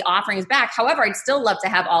some of the offerings back. However, I'd still love to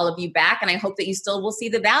have all of you back. And I hope that you still will see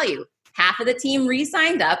the value. half of the team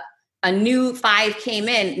re-signed up, a new 5 came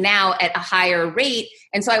in now at a higher rate.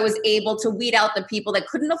 And so I was able to weed out the people that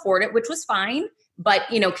couldn't afford it, which was fine, but,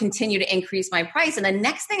 continue to increase my price. And the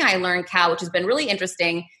next thing I learned, Cal, which has been really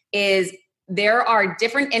interesting, is there are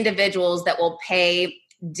different individuals that will pay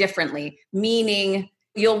differently, meaning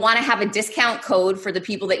you'll want to have a discount code for the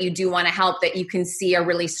people that you do want to help that you can see are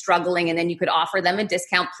really struggling. And then you could offer them a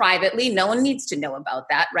discount privately. No one needs to know about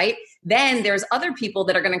that, right? Then there's other people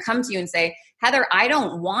that are going to come to you and say, Heather, I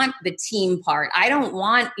don't want the team part. I don't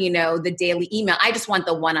want, the daily email. I just want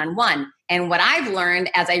the one-on-one. And what I've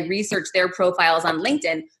learned as I research their profiles on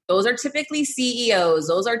LinkedIn, those are typically CEOs.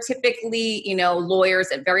 Those are typically, lawyers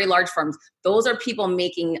at very large firms. Those are people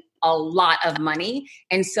making a lot of money.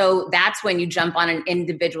 And so that's when you jump on an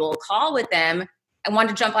individual call with them. I want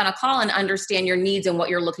to jump on a call and understand your needs and what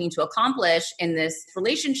you're looking to accomplish in this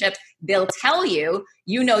relationship. They'll tell you,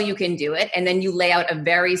 you can do it. And then you lay out a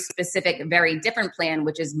very specific, very different plan,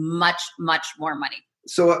 which is much, much more money.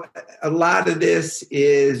 So a lot of this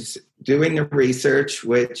is doing the research,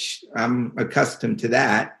 which I'm accustomed to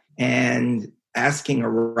that, and asking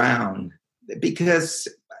around, because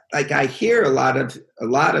I hear a lot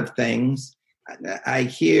of things. I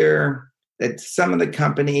hear that some of the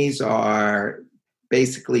companies are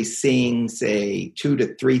basically seeing, say, $2,000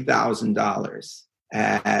 to $3,000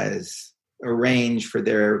 as a range for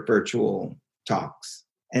their virtual talks.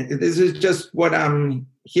 And this is just what I'm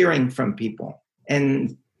hearing from people.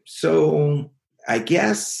 And so I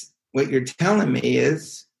guess what you're telling me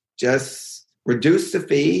is just reduce the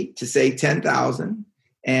fee to, say, $10,000.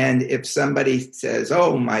 And if somebody says,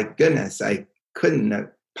 oh, my goodness, I couldn't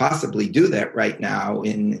possibly do that right now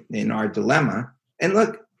in our dilemma. And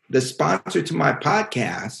look, the sponsor to my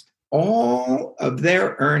podcast, all of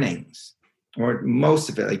their earnings, or most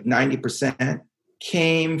of it, like 90%,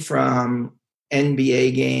 came from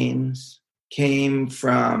NBA games, came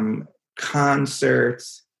from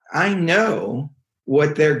concerts. I know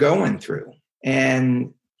what they're going through.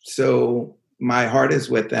 And so my heart is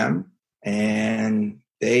with them, and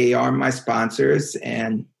they are my sponsors,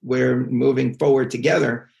 and we're moving forward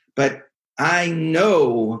together. But I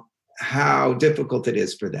know how difficult it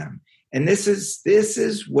is for them. And this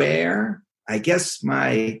is where I guess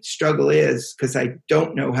my struggle is, because I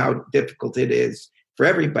don't know how difficult it is for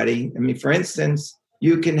everybody. I mean, for instance,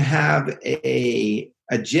 you can have a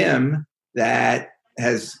gym that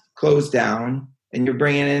has closed down and you're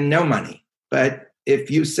bringing in no money. But if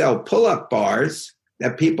you sell pull-up bars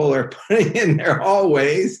that people are putting in their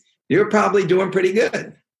hallways, you're probably doing pretty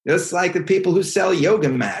good. Just like the people who sell yoga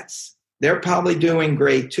mats, they're probably doing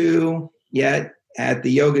great too, yet at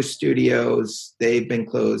the yoga studios, they've been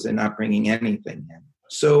closed and not bringing anything in.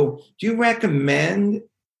 So do you recommend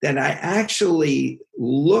that I actually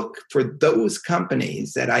look for those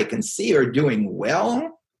companies that I can see are doing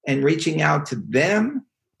well and reaching out to them?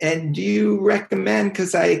 And do you recommend,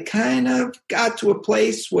 because I kind of got to a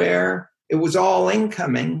place where it was all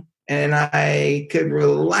incoming and I could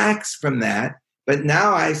relax from that. But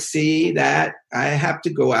now I see that I have to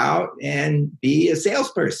go out and be a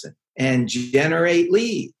salesperson and generate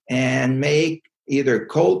leads and make either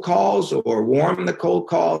cold calls or warm the cold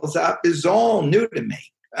calls up. Is all new to me.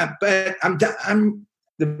 But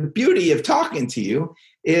the beauty of talking to you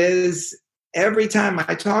is every time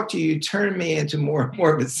I talk to you, you turn me into more and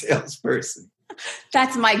more of a salesperson.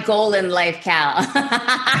 That's my goal in life, Cal.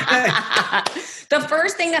 The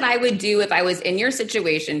first thing that I would do if I was in your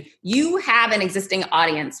situation, you have an existing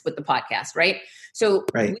audience with the podcast, right? So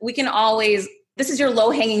we can always, this is your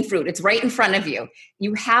low-hanging fruit. It's right in front of you.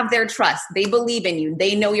 You have their trust. They believe in you.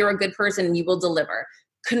 They know you're a good person and you will deliver.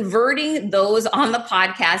 Converting those on the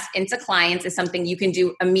podcast into clients is something you can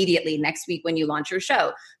do immediately next week when you launch your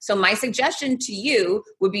show. So my suggestion to you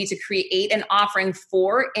would be to create an offering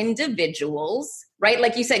for individuals, right?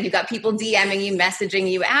 Like you said, you got people DMing you,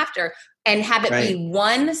 messaging you after, and have it be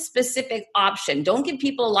one specific option. Don't give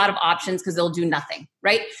people a lot of options because they'll do nothing,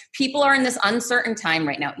 right? People are in this uncertain time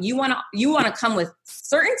right now. You want to come with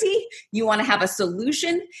certainty. You want to have a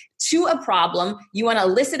solution to a problem. You want to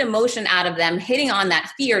elicit emotion out of them, hitting on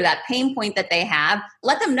that fear, that pain point that they have.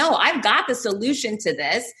 Let them know, I've got the solution to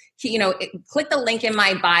this. Click the link in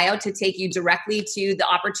my bio to take you directly to the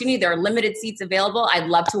opportunity. There are limited seats available. I'd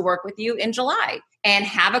love to work with you in July, and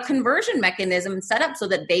have a conversion mechanism set up so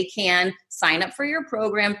that they can sign up for your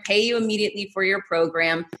program, pay you immediately for your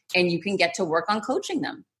program, and you can get to work on coaching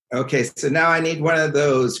them. Okay, so now I need one of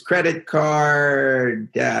those credit card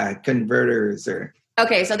converters or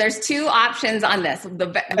Okay, so there's two options on this.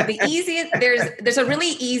 The easiest, there's a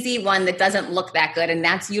really easy one that doesn't look that good, and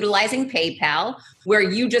that's utilizing PayPal, where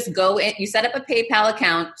you just go in, you set up a PayPal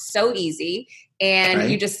account, so easy, and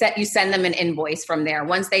Right. you send them an invoice from there.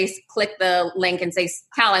 Once they click the link and say,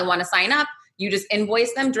 Cal, I want to sign up, you just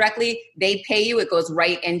invoice them directly. They pay you. It goes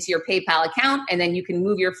right into your PayPal account, and then you can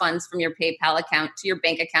move your funds from your PayPal account to your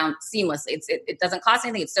bank account seamlessly. It doesn't cost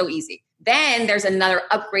anything. It's so easy. Then there's another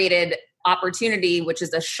upgraded opportunity, which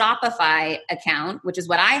is a Shopify account, which is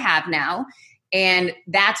what I have now. And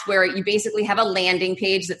that's where you basically have a landing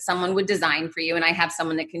page that someone would design for you. And I have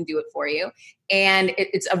someone that can do it for you. And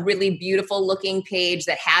it's a really beautiful looking page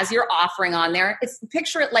that has your offering on there.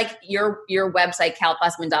 Picture it like your website,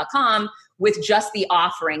 calfussman.com, with just the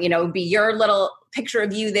offering. It would be your little picture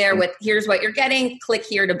of you there with here's what you're getting, click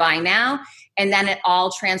here to buy now. And then it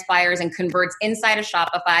all transpires and converts inside of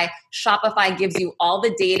Shopify. Shopify gives you all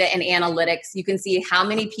the data and analytics. You can see how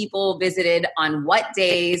many people visited on what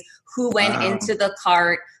days, who went into the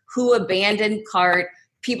cart, who abandoned cart.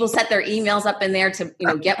 People set their emails up in there to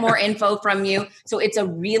get more info from you. So it's a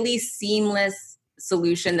really seamless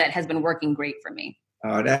solution that has been working great for me.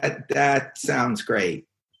 Oh, that sounds great.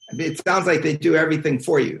 It sounds like they do everything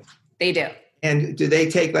for you. They do. And do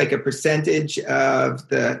they take like a percentage of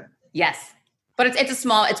the... Yes. But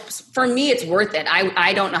for me, it's worth it.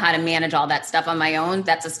 I don't know how to manage all that stuff on my own.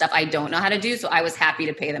 That's the stuff I don't know how to do. So I was happy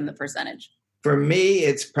to pay them the percentage. For me,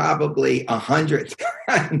 it's probably 100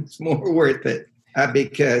 times more worth it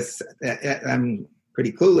because I'm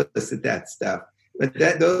pretty clueless at that stuff. But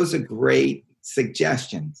those are great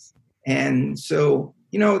suggestions. And so,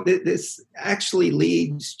 this actually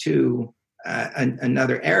leads to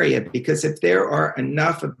another area, because if there are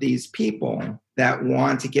enough of these people that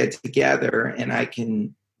want to get together and I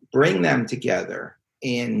can bring them together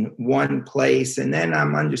in one place, and then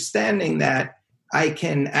I'm understanding that I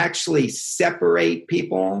can actually separate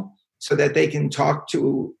people so that they can talk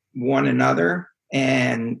to one another.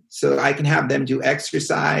 And so I can have them do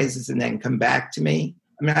exercises and then come back to me.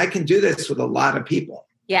 I mean, I can do this with a lot of people.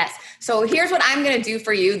 Yes. So here's what I'm going to do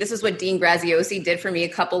for you. This is what Dean Graziosi did for me a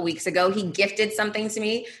couple weeks ago. He gifted something to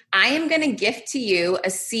me. I am going to gift to you a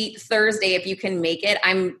seat Thursday if you can make it.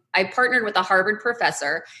 I partnered with a Harvard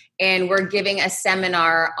professor, and we're giving a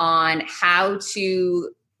seminar on how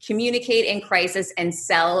to communicate in crisis and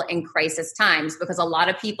sell in crisis times, because a lot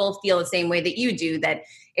of people feel the same way that you do, that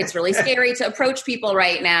it's really scary to approach people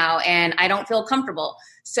right now, and I don't feel comfortable.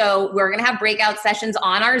 So we're going to have breakout sessions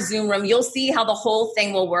on our Zoom room. You'll see how the whole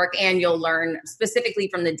thing will work, and you'll learn specifically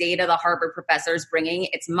from the data the Harvard professor is bringing.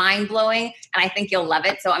 It's mind-blowing, and I think you'll love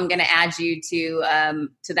it. So I'm going to add you to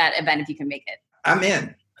that event if you can make it. I'm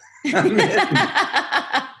in.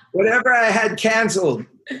 Whatever I had canceled,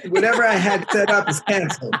 whatever I had set up is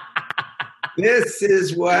canceled. This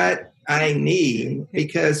is what I need,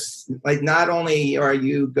 because not only are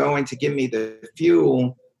you going to give me the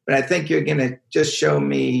fuel, but I think you're going to just show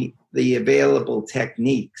me the available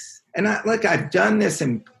techniques. And I've done this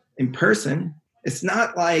in person. It's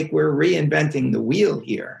not like we're reinventing the wheel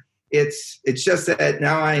here. It's just that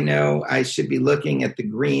now I know I should be looking at the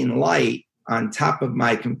green light on top of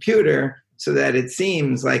my computer so that it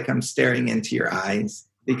seems like I'm staring into your eyes.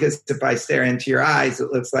 Because if I stare into your eyes,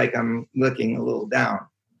 it looks like I'm looking a little down.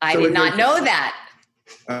 I did not know that.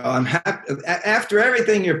 I'm happy. After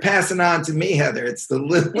everything you're passing on to me, Heather, it's the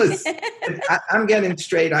littlest. I'm getting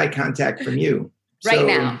straight eye contact from you.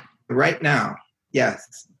 Right now.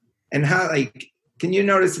 Yes. And how, can you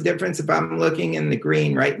notice the difference if I'm looking in the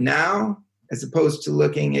green right now, as opposed to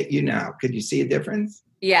looking at you now? Could you see a difference?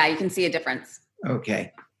 Yeah, you can see a difference.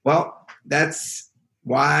 Okay. Well, that's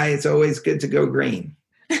why it's always good to go green.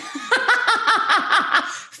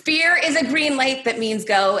 Fear is a green light that means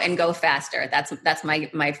go and go faster. That's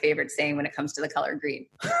my favorite saying when it comes to the color green.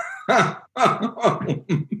 I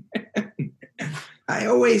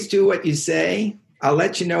always do what you say. I'll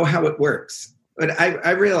let you know how it works. But I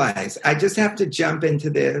realize I just have to jump into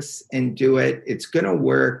this and do it. It's going to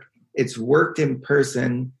work. It's worked in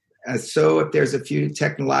person. So if there's a few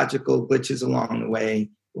technological glitches along the way,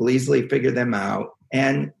 we'll easily figure them out.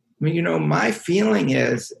 And my feeling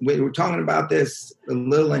is, we were talking about this a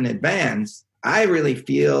little in advance, I really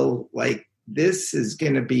feel like this is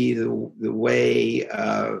going to be the way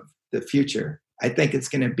of the future. I think it's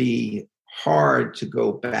going to be hard to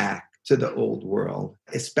go back to the old world,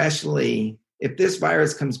 especially if this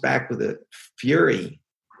virus comes back with a fury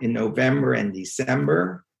in November and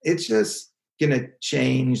December. It's just going to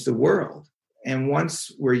change the world. And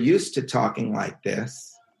once we're used to talking like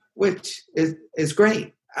this, which is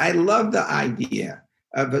great. I love the idea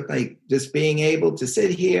of just being able to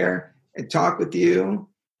sit here and talk with you.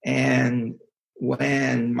 And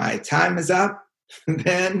when my time is up,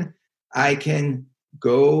 then I can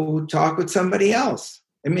go talk with somebody else.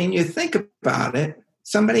 I mean, you think about it,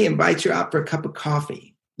 somebody invites you out for a cup of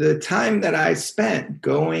coffee. The time that I spent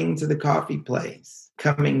going to the coffee place,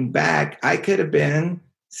 coming back, I could have been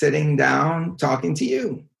sitting down talking to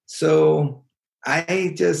you. So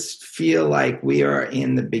I just feel like we are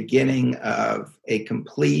in the beginning of a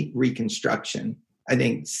complete reconstruction. I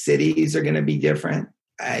think cities are going to be different.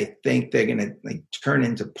 I think they're going to turn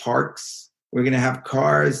into parks. We're going to have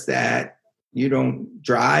cars that you don't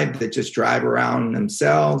drive, that just drive around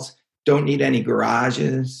themselves, don't need any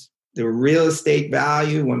garages. The real estate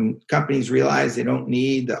value, when companies realize they don't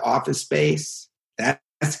need the office space,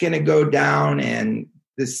 that's going to go down, and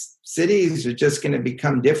the cities are just going to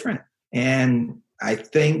become different. And I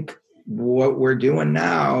think what we're doing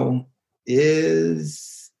now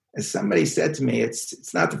is, as somebody said to me,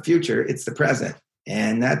 it's not the future, it's the present.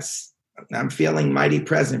 And I'm feeling mighty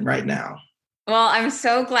present right now. Well, I'm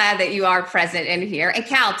so glad that you are present in here. And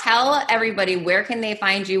Cal, tell everybody, where can they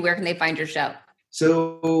find you? Where can they find your show?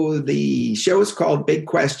 So the show is called Big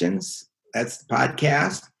Questions. That's the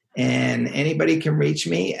podcast. And anybody can reach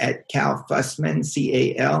me at Cal Fussman,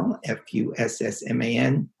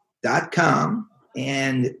 CalFussman.com.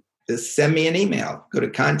 And just send me an email. Go to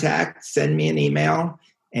contact, send me an email,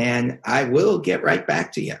 and I will get right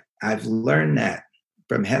back to you. I've learned that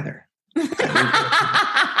from Heather.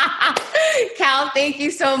 Cal, thank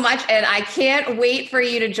you so much. And I can't wait for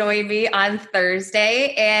you to join me on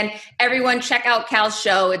Thursday. And everyone, check out Cal's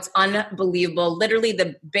show. It's unbelievable. Literally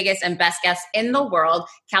the biggest and best guest in the world.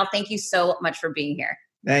 Cal, thank you so much for being here.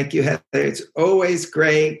 Thank you, Heather. It's always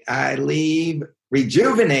great. I leave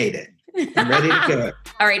rejuvenated. I'm ready to go.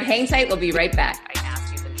 All right, hang tight. We'll be right back. I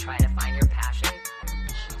asked you to try to find your passion.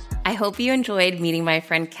 I hope you enjoyed meeting my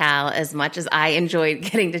friend Cal as much as I enjoyed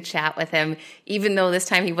getting to chat with him. Even though this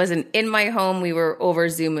time he wasn't in my home, we were over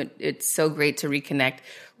Zoom. It's so great to reconnect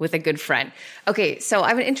with a good friend. Okay, so I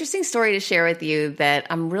have an interesting story to share with you that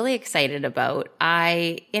I'm really excited about.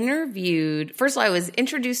 First of all, I was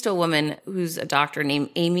introduced to a woman who's a doctor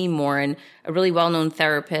named Amy Morin, a really well-known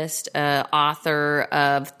therapist, author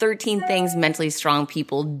of 13 Things Mentally Strong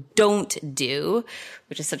People Don't Do,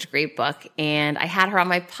 which is such a great book. And I had her on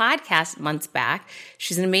my podcast months back.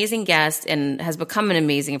 She's an amazing guest and has become an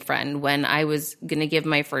amazing friend. When I was going to give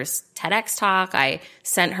my first TEDx talk, I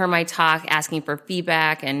sent her my talk asking for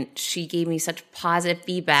feedback, and she gave me such positive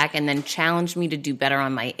feedback and then challenged me to do better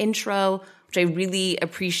on my intro, which I really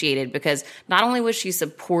appreciated, because not only was she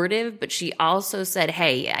supportive, but she also said,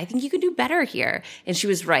 hey, I think you can do better here. And she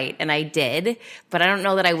was right, and I did. But I don't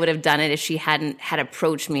know that I would have done it if she hadn't had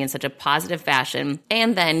approached me in such a positive fashion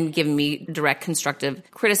and then given me direct constructive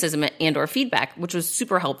criticism and or feedback, which was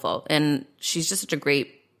super helpful. And she's just such a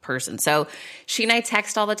great person. So she and I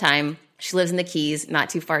text all the time. She lives in the Keys, not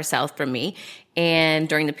too far south from me. And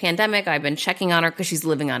during the pandemic, I've been checking on her because she's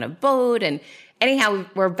living on a boat. And anyhow,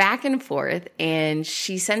 we're back and forth, and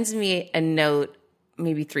she sends me a note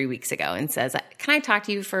maybe 3 weeks ago and says, can I talk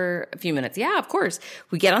to you for a few minutes? Yeah, of course.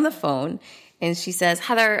 We get on the phone, and she says,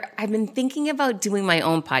 Heather, I've been thinking about doing my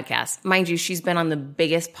own podcast. Mind you, she's been on the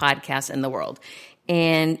biggest podcast in the world,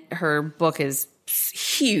 and her book is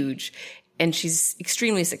huge, and she's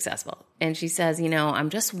extremely successful. And she says,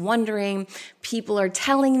 I'm just wondering, people are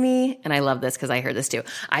telling me, and I love this because I heard this too,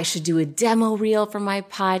 I should do a demo reel for my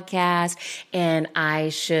podcast, and I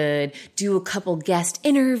should do a couple guest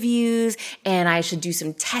interviews, and I should do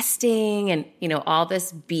some testing, and, all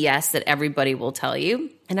this BS that everybody will tell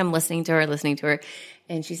you. And I'm listening to her.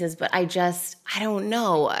 And she says, but I don't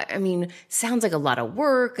know. I mean, sounds like a lot of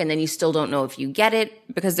work, and then you still don't know if you get it,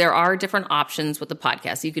 because there are different options with the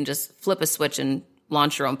podcast. You can just flip a switch and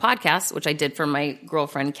launch your own podcast, which I did for my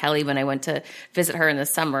girlfriend Kelly when I went to visit her in the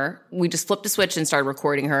summer. We just flipped a switch and started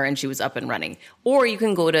recording her, and she was up and running. Or you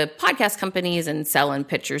can go to podcast companies and sell and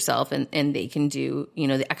pitch yourself, and they can do,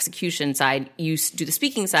 the execution side. You do the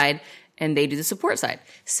speaking side, and they do the support side.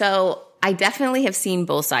 So I definitely have seen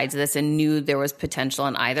both sides of this and knew there was potential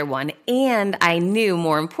in either one. And I knew,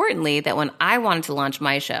 more importantly, that when I wanted to launch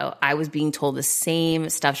my show, I was being told the same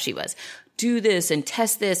stuff she was. Do this and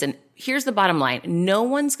test this. And here's the bottom line. No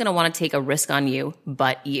one's going to want to take a risk on you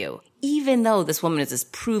but you, even though this woman is this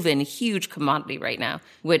proven huge commodity right now,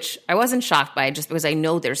 which I wasn't shocked by, just because I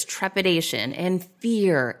know there's trepidation and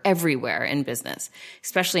fear everywhere in business,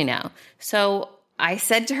 especially now. So I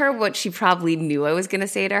said to her what she probably knew I was going to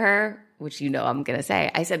say to her, which I'm going to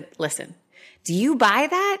say. I said, listen, do you buy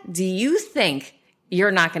that? Do you think you're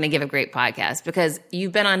not going to give a great podcast because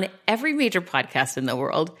you've been on every major podcast in the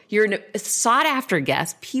world. You're a sought after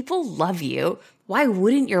guest. People love you. Why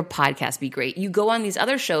wouldn't your podcast be great? You go on these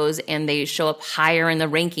other shows and they show up higher in the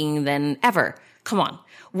ranking than ever. Come on.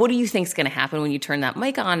 What do you think is going to happen when you turn that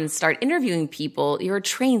mic on and start interviewing people? You're a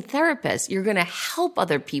trained therapist. You're going to help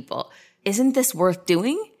other people. Isn't this worth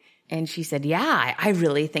doing? And she said, yeah, I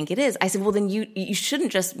really think it is. I said, well, then you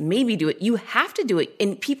shouldn't just maybe do it. You have to do it.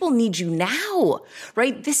 And people need you now,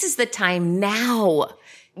 right? This is the time now.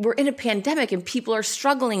 We're in a pandemic and people are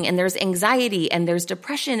struggling and there's anxiety and there's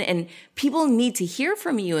depression and people need to hear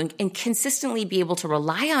from you and consistently be able to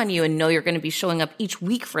rely on you and know you're going to be showing up each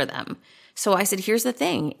week for them. So I said, here's the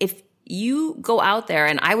thing. If you go out there,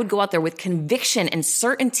 and I would go out there with conviction and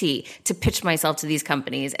certainty to pitch myself to these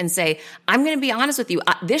companies and say, I'm going to be honest with you.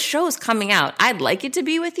 This show is coming out. I'd like it to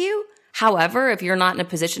be with you. However, if you're not in a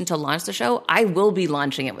position to launch the show, I will be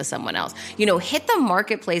launching it with someone else. Hit the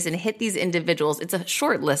marketplace and hit these individuals. It's a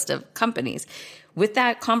short list of companies with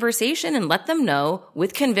that conversation and let them know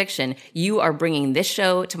with conviction, you are bringing this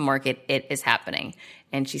show to market. It is happening.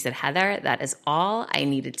 And she said, Heather, that is all I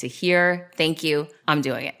needed to hear. Thank you. I'm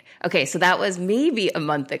doing it. Okay, so that was maybe a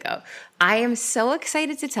month ago. I am so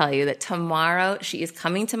excited to tell you that tomorrow she is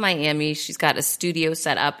coming to Miami. She's got a studio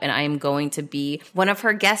set up and I am going to be one of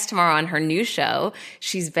her guests tomorrow on her new show.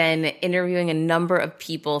 She's been interviewing a number of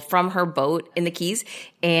people from her boat in the Keys,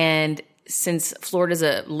 and since Florida's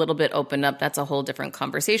a little bit opened up, that's a whole different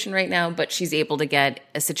conversation right now, but she's able to get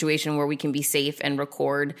a situation where we can be safe and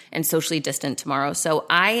record and socially distant tomorrow. So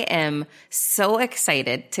I am so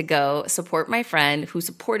excited to go support my friend who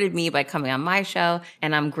supported me by coming on my show,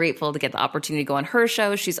 and I'm grateful to get the opportunity to go on her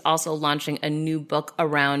show. She's also launching a new book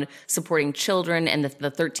around supporting children and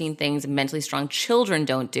the 13 things mentally strong children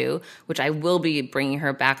don't do, which I will be bringing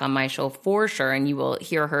her back on my show for sure, and you will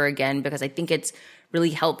hear her again because I think it's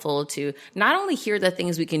really helpful to not only hear the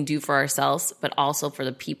things we can do for ourselves, but also for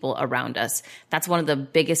the people around us. That's one of the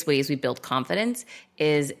biggest ways we build confidence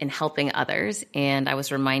is in helping others. And I was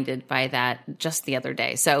reminded by that just the other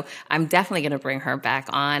day. So I'm definitely going to bring her back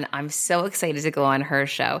on. I'm so excited to go on her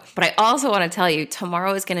show. But I also want to tell you,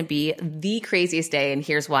 tomorrow is going to be the craziest day. And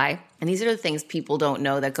here's why. And these are the things people don't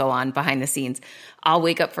know that go on behind the scenes. I'll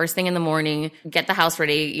wake up first thing in the morning, get the house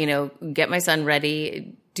ready, get my son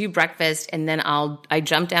ready, do breakfast, and then I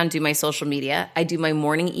jump down, do my social media. I do my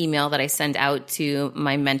morning email that I send out to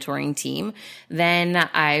my mentoring team. Then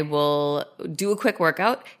I will do a quick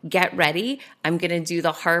workout, get ready. I'm going to do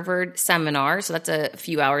the Harvard seminar. So that's a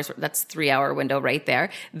few hours. That's a 3-hour window right there.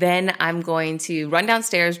 Then I'm going to run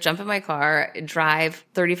downstairs, jump in my car, drive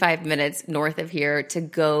 35 minutes north of here to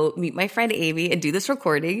go meet my friend Amy and do this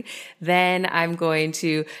recording. Then I'm going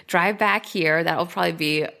to drive back here. That'll probably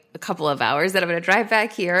be a couple of hours that I'm going to drive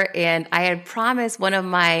back here. And I had promised one of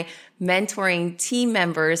my mentoring team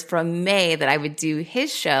members from May that I would do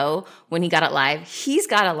his show when he got it live. He's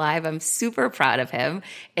got it live. I'm super proud of him.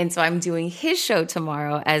 And so I'm doing his show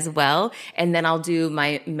tomorrow as well. And then I'll do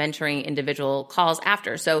my mentoring individual calls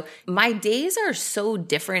after. So my days are so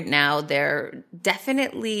different now. They're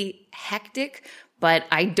definitely hectic, but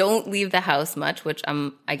I don't leave the house much, which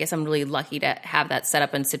I guess I'm really lucky to have that set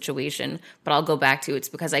up and situation. But I'll go back to it's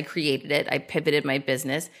because I created it. I pivoted my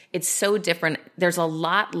business. It's so different. There's a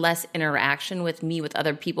lot less interaction with me with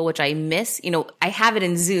other people, which I miss. I have it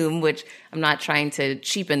in Zoom, which I'm not trying to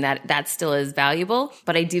cheapen that. That still is valuable,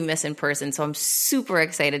 but I do miss in person. So I'm super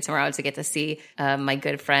excited tomorrow to get to see my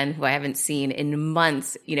good friend who I haven't seen in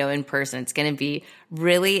months, in person. It's going to be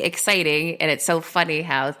really exciting. And it's so funny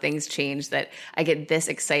how things change that I get this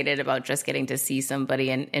excited about just getting to see somebody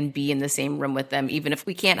and be in the same room with them. Even if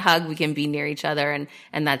we can't hug, we can be near each other.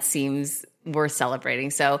 And that seems worth celebrating.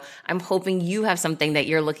 So I'm hoping you have something that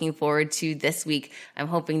you're looking forward to this week. I'm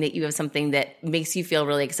hoping that you have something that makes you feel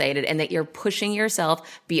really excited and that you're pushing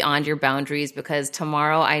yourself beyond your boundaries, because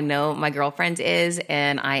tomorrow I know my girlfriend is,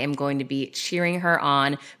 and I am going to be cheering her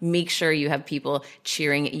on. Make sure you have people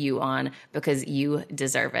cheering you on because you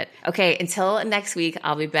deserve it. Okay, until next week,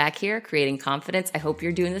 I'll be back here creating confidence. I hope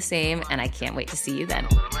you're doing the same, and I can't wait to see you then.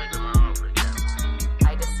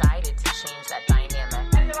 I decided to change that dynamic.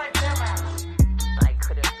 I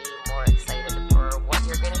couldn't be more excited for what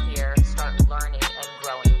you're going to hear, start learning and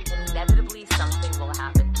growing. Inevitably, something will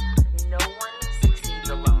happen. No one succeeds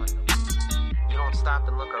alone. You don't stop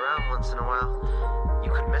and look around once in a while,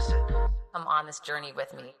 you could miss it. Come on this journey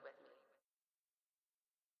with me.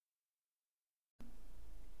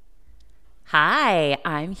 Hi,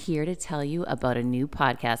 I'm here to tell you about a new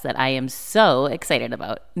podcast that I am so excited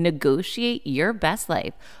about, Negotiate Your Best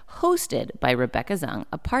Life, hosted by Rebecca Zung,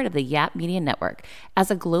 a part of the Yap Media Network.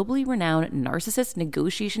 As a globally renowned narcissist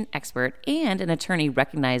negotiation expert and an attorney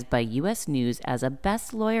recognized by U.S. News as a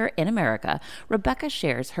best lawyer in America, Rebecca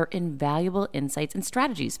shares her invaluable insights and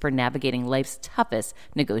strategies for navigating life's toughest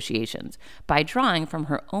negotiations. By drawing from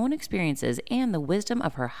her own experiences and the wisdom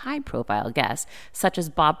of her high-profile guests, such as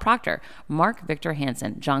Bob Proctor, Mark Victor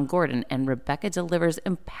Hansen, John Gordon, and Rebecca delivers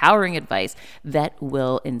empowering advice that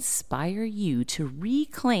will inspire you to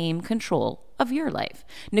reclaim control of your life.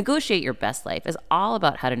 Negotiate Your Best Life is all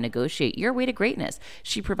about how to negotiate your way to greatness.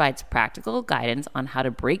 She provides practical guidance on how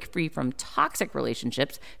to break free from toxic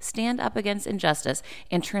relationships, stand up against injustice,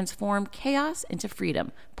 and transform chaos into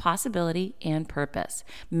freedom, possibility, and purpose.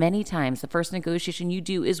 Many times, the first negotiation you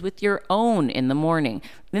do is with your own in the morning.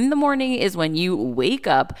 In the morning is when you wake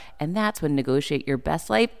up, and that's when Negotiate Your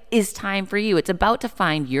Best Life is time for you. It's about to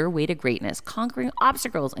find your way to greatness, conquering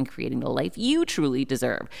obstacles, and creating the life you truly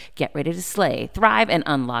deserve. Get ready to slay, thrive, and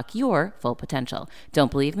unlock your full potential.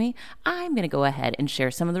 Don't believe me? I'm going to go ahead and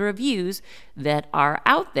share some of the reviews that are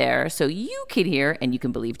out there so you can hear and you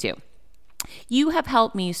can believe too. You have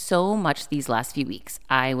helped me so much these last few weeks.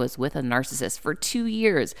 I was with a narcissist for 2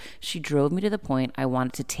 years. She drove me to the point I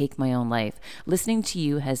wanted to take my own life. Listening to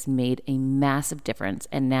you has made a massive difference,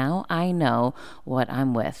 and now I know what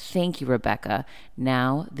I'm with. Thank you, Rebecca.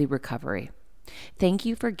 Now the recovery. Thank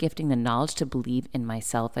you for gifting the knowledge to believe in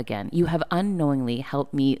myself again. You have unknowingly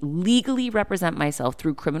helped me legally represent myself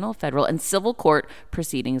through criminal, federal, and civil court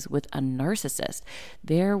proceedings with a narcissist.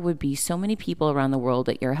 There would be so many people around the world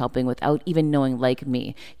that you're helping without even knowing, like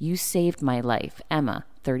me. You saved my life. Emma,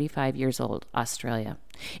 35 years old, Australia.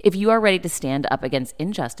 If you are ready to stand up against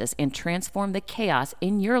injustice and transform the chaos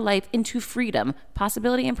in your life into freedom,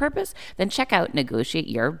 possibility, and purpose, then check out Negotiate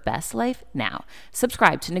Your Best Life now.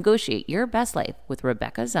 Subscribe to Negotiate Your Best Life with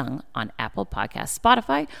Rebecca Zung on Apple Podcasts,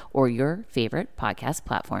 Spotify, or your favorite podcast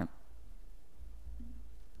platform.